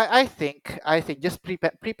I think just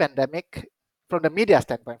pre-pandemic, from the media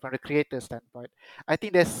standpoint, from the creator standpoint, I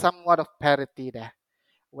think there's somewhat of parity there,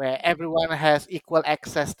 where everyone has equal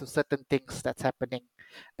access to certain things that's happening.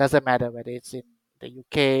 Doesn't matter whether it's in the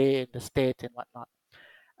UK, in the States, and whatnot.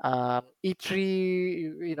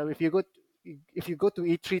 E3, if you go to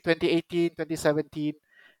E3 2018, 2017,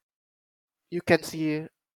 you can see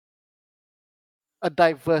a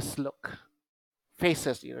diverse look,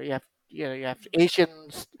 faces. You have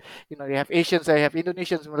Asians, you have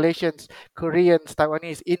Indonesians, Malaysians, Koreans,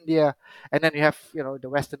 Taiwanese, India, and then you have the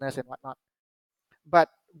Westerners and whatnot. But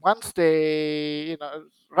once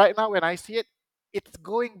right now when I see it, it's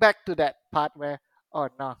going back to that part where, oh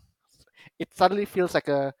no, it suddenly feels like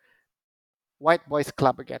a white boys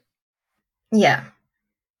club again. Yeah.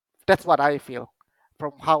 That's what I feel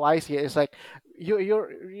from how I see it. It's like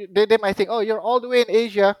they might think, oh, you're all the way in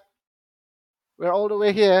Asia, we're all the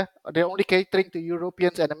way here. They're only catering to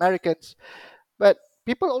Europeans and Americans. But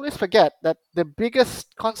people always forget that the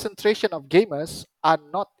biggest concentration of gamers are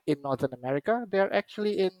not in Northern America, they're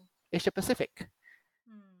actually in Asia Pacific.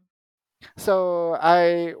 Mm. So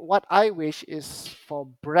what I wish is for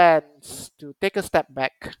brands to take a step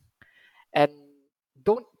back and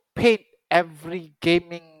don't paint every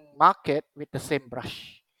gaming market with the same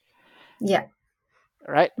brush, Yeah.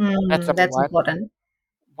 right? That's number That's one. important.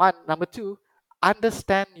 Number two,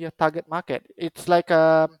 understand your target market. It's like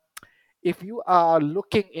if you are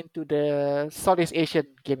looking into the Southeast Asian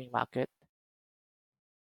gaming market,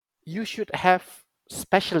 you should have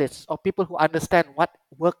specialists or people who understand what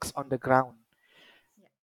works on the ground.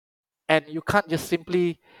 And you can't just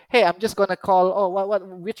simply, hey, I'm just gonna call, oh,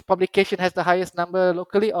 which publication has the highest number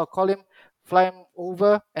locally, or call him, fly him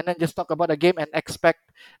over, and then just talk about a game and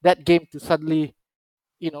expect that game to suddenly,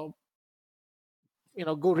 you know,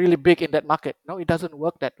 go really big in that market. No, it doesn't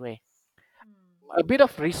work that way. A bit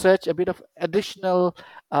of research, a bit of additional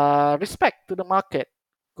respect to the market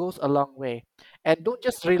goes a long way. And don't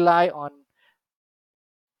just rely on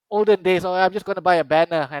olden days. Oh, I'm just going to buy a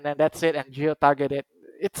banner and then that's it, and geo target it.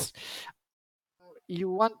 It's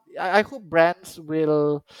you want. I hope brands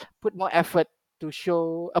will put more effort to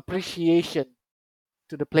show appreciation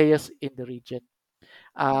to the players in the region.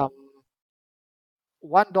 Um,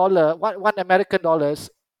 one American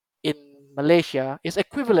dollars in Malaysia is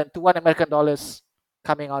equivalent to $1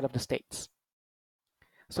 coming out of the States.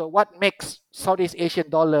 So what makes Southeast Asian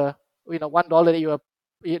dollar,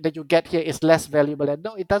 $1 that you get here is less valuable? And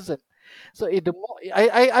no, it doesn't. So the more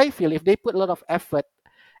I feel if they put a lot of effort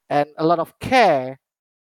and a lot of care,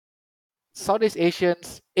 Southeast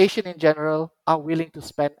Asians, Asian in general, are willing to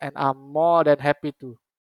spend and are more than happy to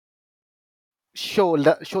show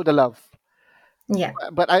the love. Yeah.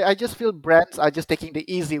 But I just feel brands are just taking the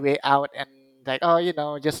easy way out and like,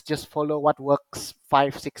 oh, just follow what works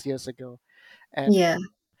 5 6 years ago. And Yeah.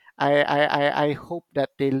 I hope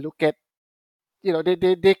that they look at,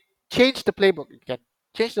 they change the playbook. You can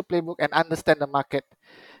change the playbook and understand the market.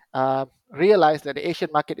 Realize that the Asian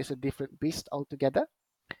market is a different beast altogether,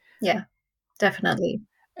 Yeah. Definitely.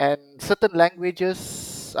 and certain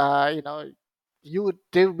languages, they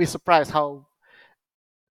will be surprised how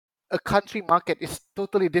a country market is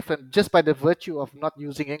totally different just by the virtue of not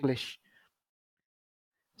using English.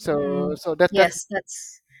 So Mm. so that's Yes,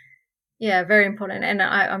 that's yeah, very important. And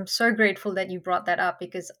I'm so grateful that you brought that up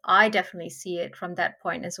because I definitely see it from that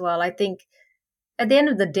point as well. I think at the end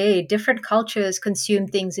of the day, different cultures consume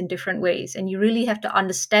things in different ways, and you really have to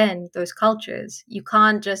understand those cultures. You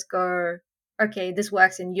can't just go, okay, this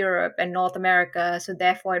works in Europe and North America, so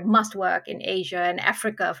therefore it must work in Asia and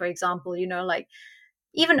Africa, for example. Like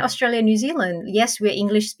even Australia, New Zealand. Yes, we're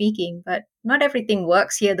English speaking, but not everything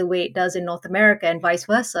works here the way it does in North America and vice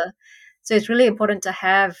versa. So it's really important to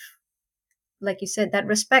have, like you said, that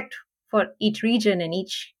respect for each region and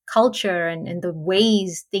each culture and the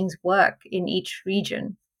ways things work in each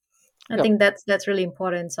region. I Yep. think that's really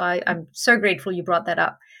important. So I'm so grateful you brought that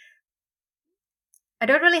up. I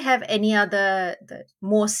don't really have any other the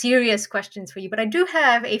more serious questions for you, but I do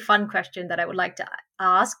have a fun question that I would like to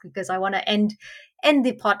ask because I want to end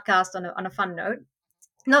the podcast on a fun note.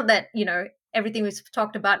 Not that everything we've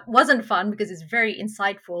talked about wasn't fun because it's very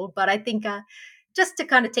insightful, but I think just to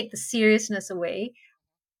kind of take the seriousness away,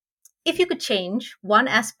 if you could change one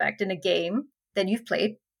aspect in a game that you've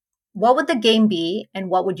played, what would the game be, and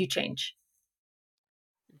what would you change?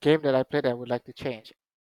 Game that I played I would like to change.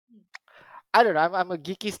 I don't know. I'm a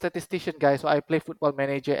geeky statistician guy, so I play Football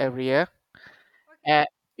Manager every year. And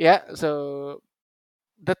yeah, so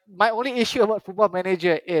my only issue about Football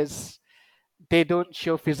Manager is they don't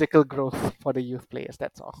show physical growth for the youth players.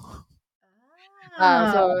 That's all.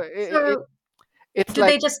 Ah, So so it's do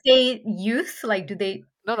like they just stay youth? Like, do they?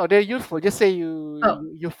 no, they're useful. Just say you Oh,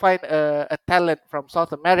 you, you find a talent from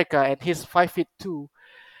South America and he's 5'2",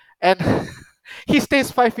 and he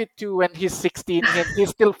stays 5'2" when he's 16, and he's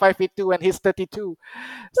still 5'2" when he's 32.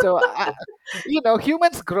 So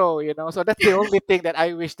humans grow. So that's the only thing that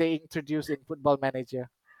I wish they introduced in Football Manager.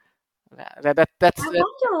 That's I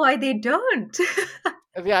wonder why they don't.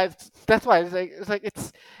 yeah, that's why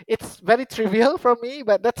it's very trivial for me,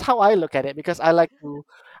 but that's how I look at it because I like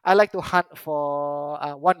to hunt for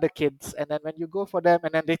wonder kids, and then when you go for them,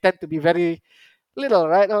 and then they tend to be very little,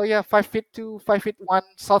 right? Oh yeah, 5'2", 5'1",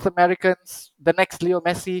 South Americans, the next Leo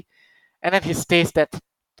Messi, and then he stays that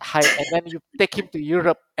height, and then you take him to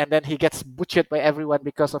Europe, and then he gets butchered by everyone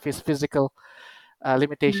because of his physical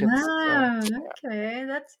limitations. So Ah, okay,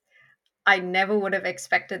 that's I never would have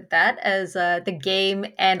expected that as the game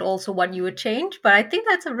and also what you would change, but I think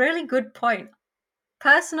that's a really good point.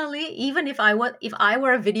 Personally, even if I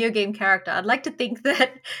were a video game character, I'd like to think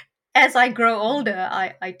that as I grow older,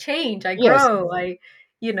 I change, I yes, grow, I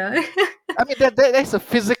you know. I mean there's a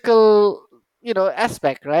physical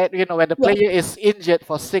aspect, right? When the Yeah. player is injured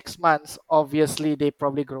for 6 months, obviously they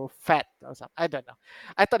probably grow fat or something. I don't know.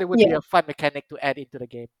 I thought it would be Yeah. a fun mechanic to add into the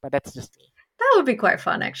game, but that's just me. That would be quite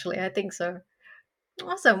fun actually. I think so.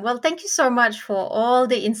 Awesome. Well, thank you so much for all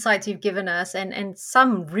the insights you've given us and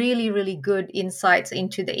some really, really good insights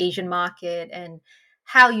into the Asian market and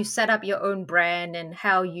how you set up your own brand and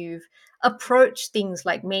how you've approached things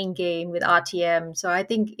like main game with RTM. So I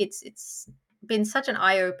think it's been such an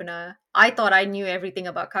eye opener. I thought I knew everything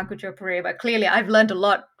about Kakucho Pure, but clearly I've learned a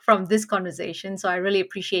lot from this conversation. So I really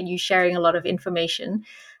appreciate you sharing a lot of information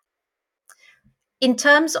in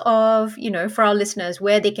terms of for our listeners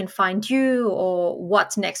where they can find you or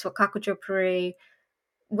what's next for Kakucho Pure,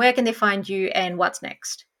 where can they find you and what's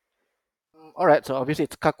next? All right, so obviously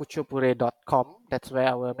it's kakuchopure.com. That's where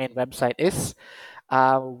our main website is.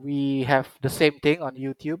 We have the same thing on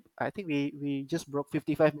YouTube. I think we just broke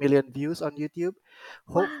 55 million views on YouTube.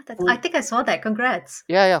 Wow, I Hopefully, think I saw that. Congrats.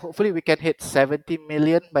 yeah. Hopefully, we can hit 70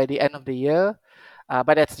 million by the end of the year.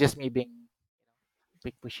 But that's just me being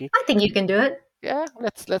big pushy. I think you can do it. Yeah,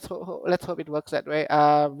 let's hope it works that way.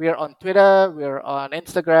 We're on Twitter, we're on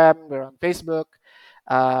Instagram, we're on Facebook.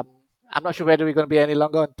 Um, I'm not sure whether we're going to be any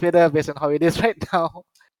longer on Twitter based on how it is right now.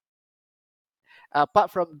 Apart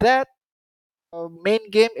from that, main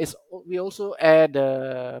game is we also add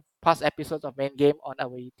past episodes of main game on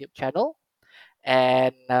our YouTube channel,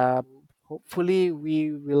 and hopefully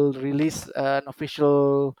we will release an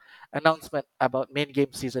official announcement about main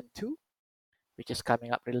game season 2, which is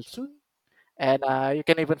coming up real soon. And you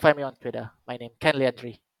can even find me on Twitter. My name Kenn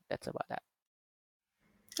Leandre. That's about that.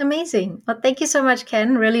 Amazing. Well, thank you so much,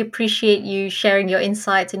 Ken. Really appreciate you sharing your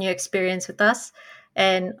insights and your experience with us.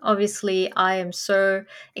 And obviously, I am so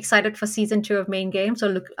excited for season 2 of Main Game.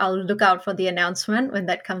 So I'll look out for the announcement when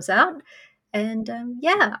that comes out. And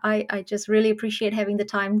yeah, I just really appreciate having the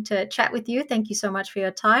time to chat with you. Thank you so much for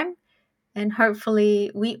your time. And hopefully,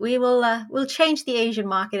 we will change the Asian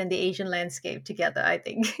market and the Asian landscape together. I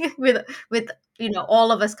think with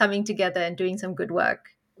all of us coming together and doing some good work.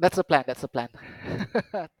 That's the plan. That's the plan.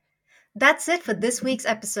 That's it for this week's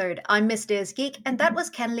episode. I'm Miss Dares Geek, and that was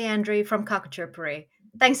Kenn Leandre from Cockatoo Parade.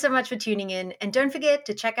 Thanks so much for tuning in, and don't forget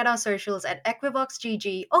to check out our socials at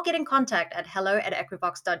EquivoxGG or get in contact at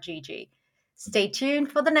hello@equivox.gg. Stay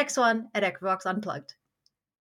tuned for the next one at Equivox Unplugged.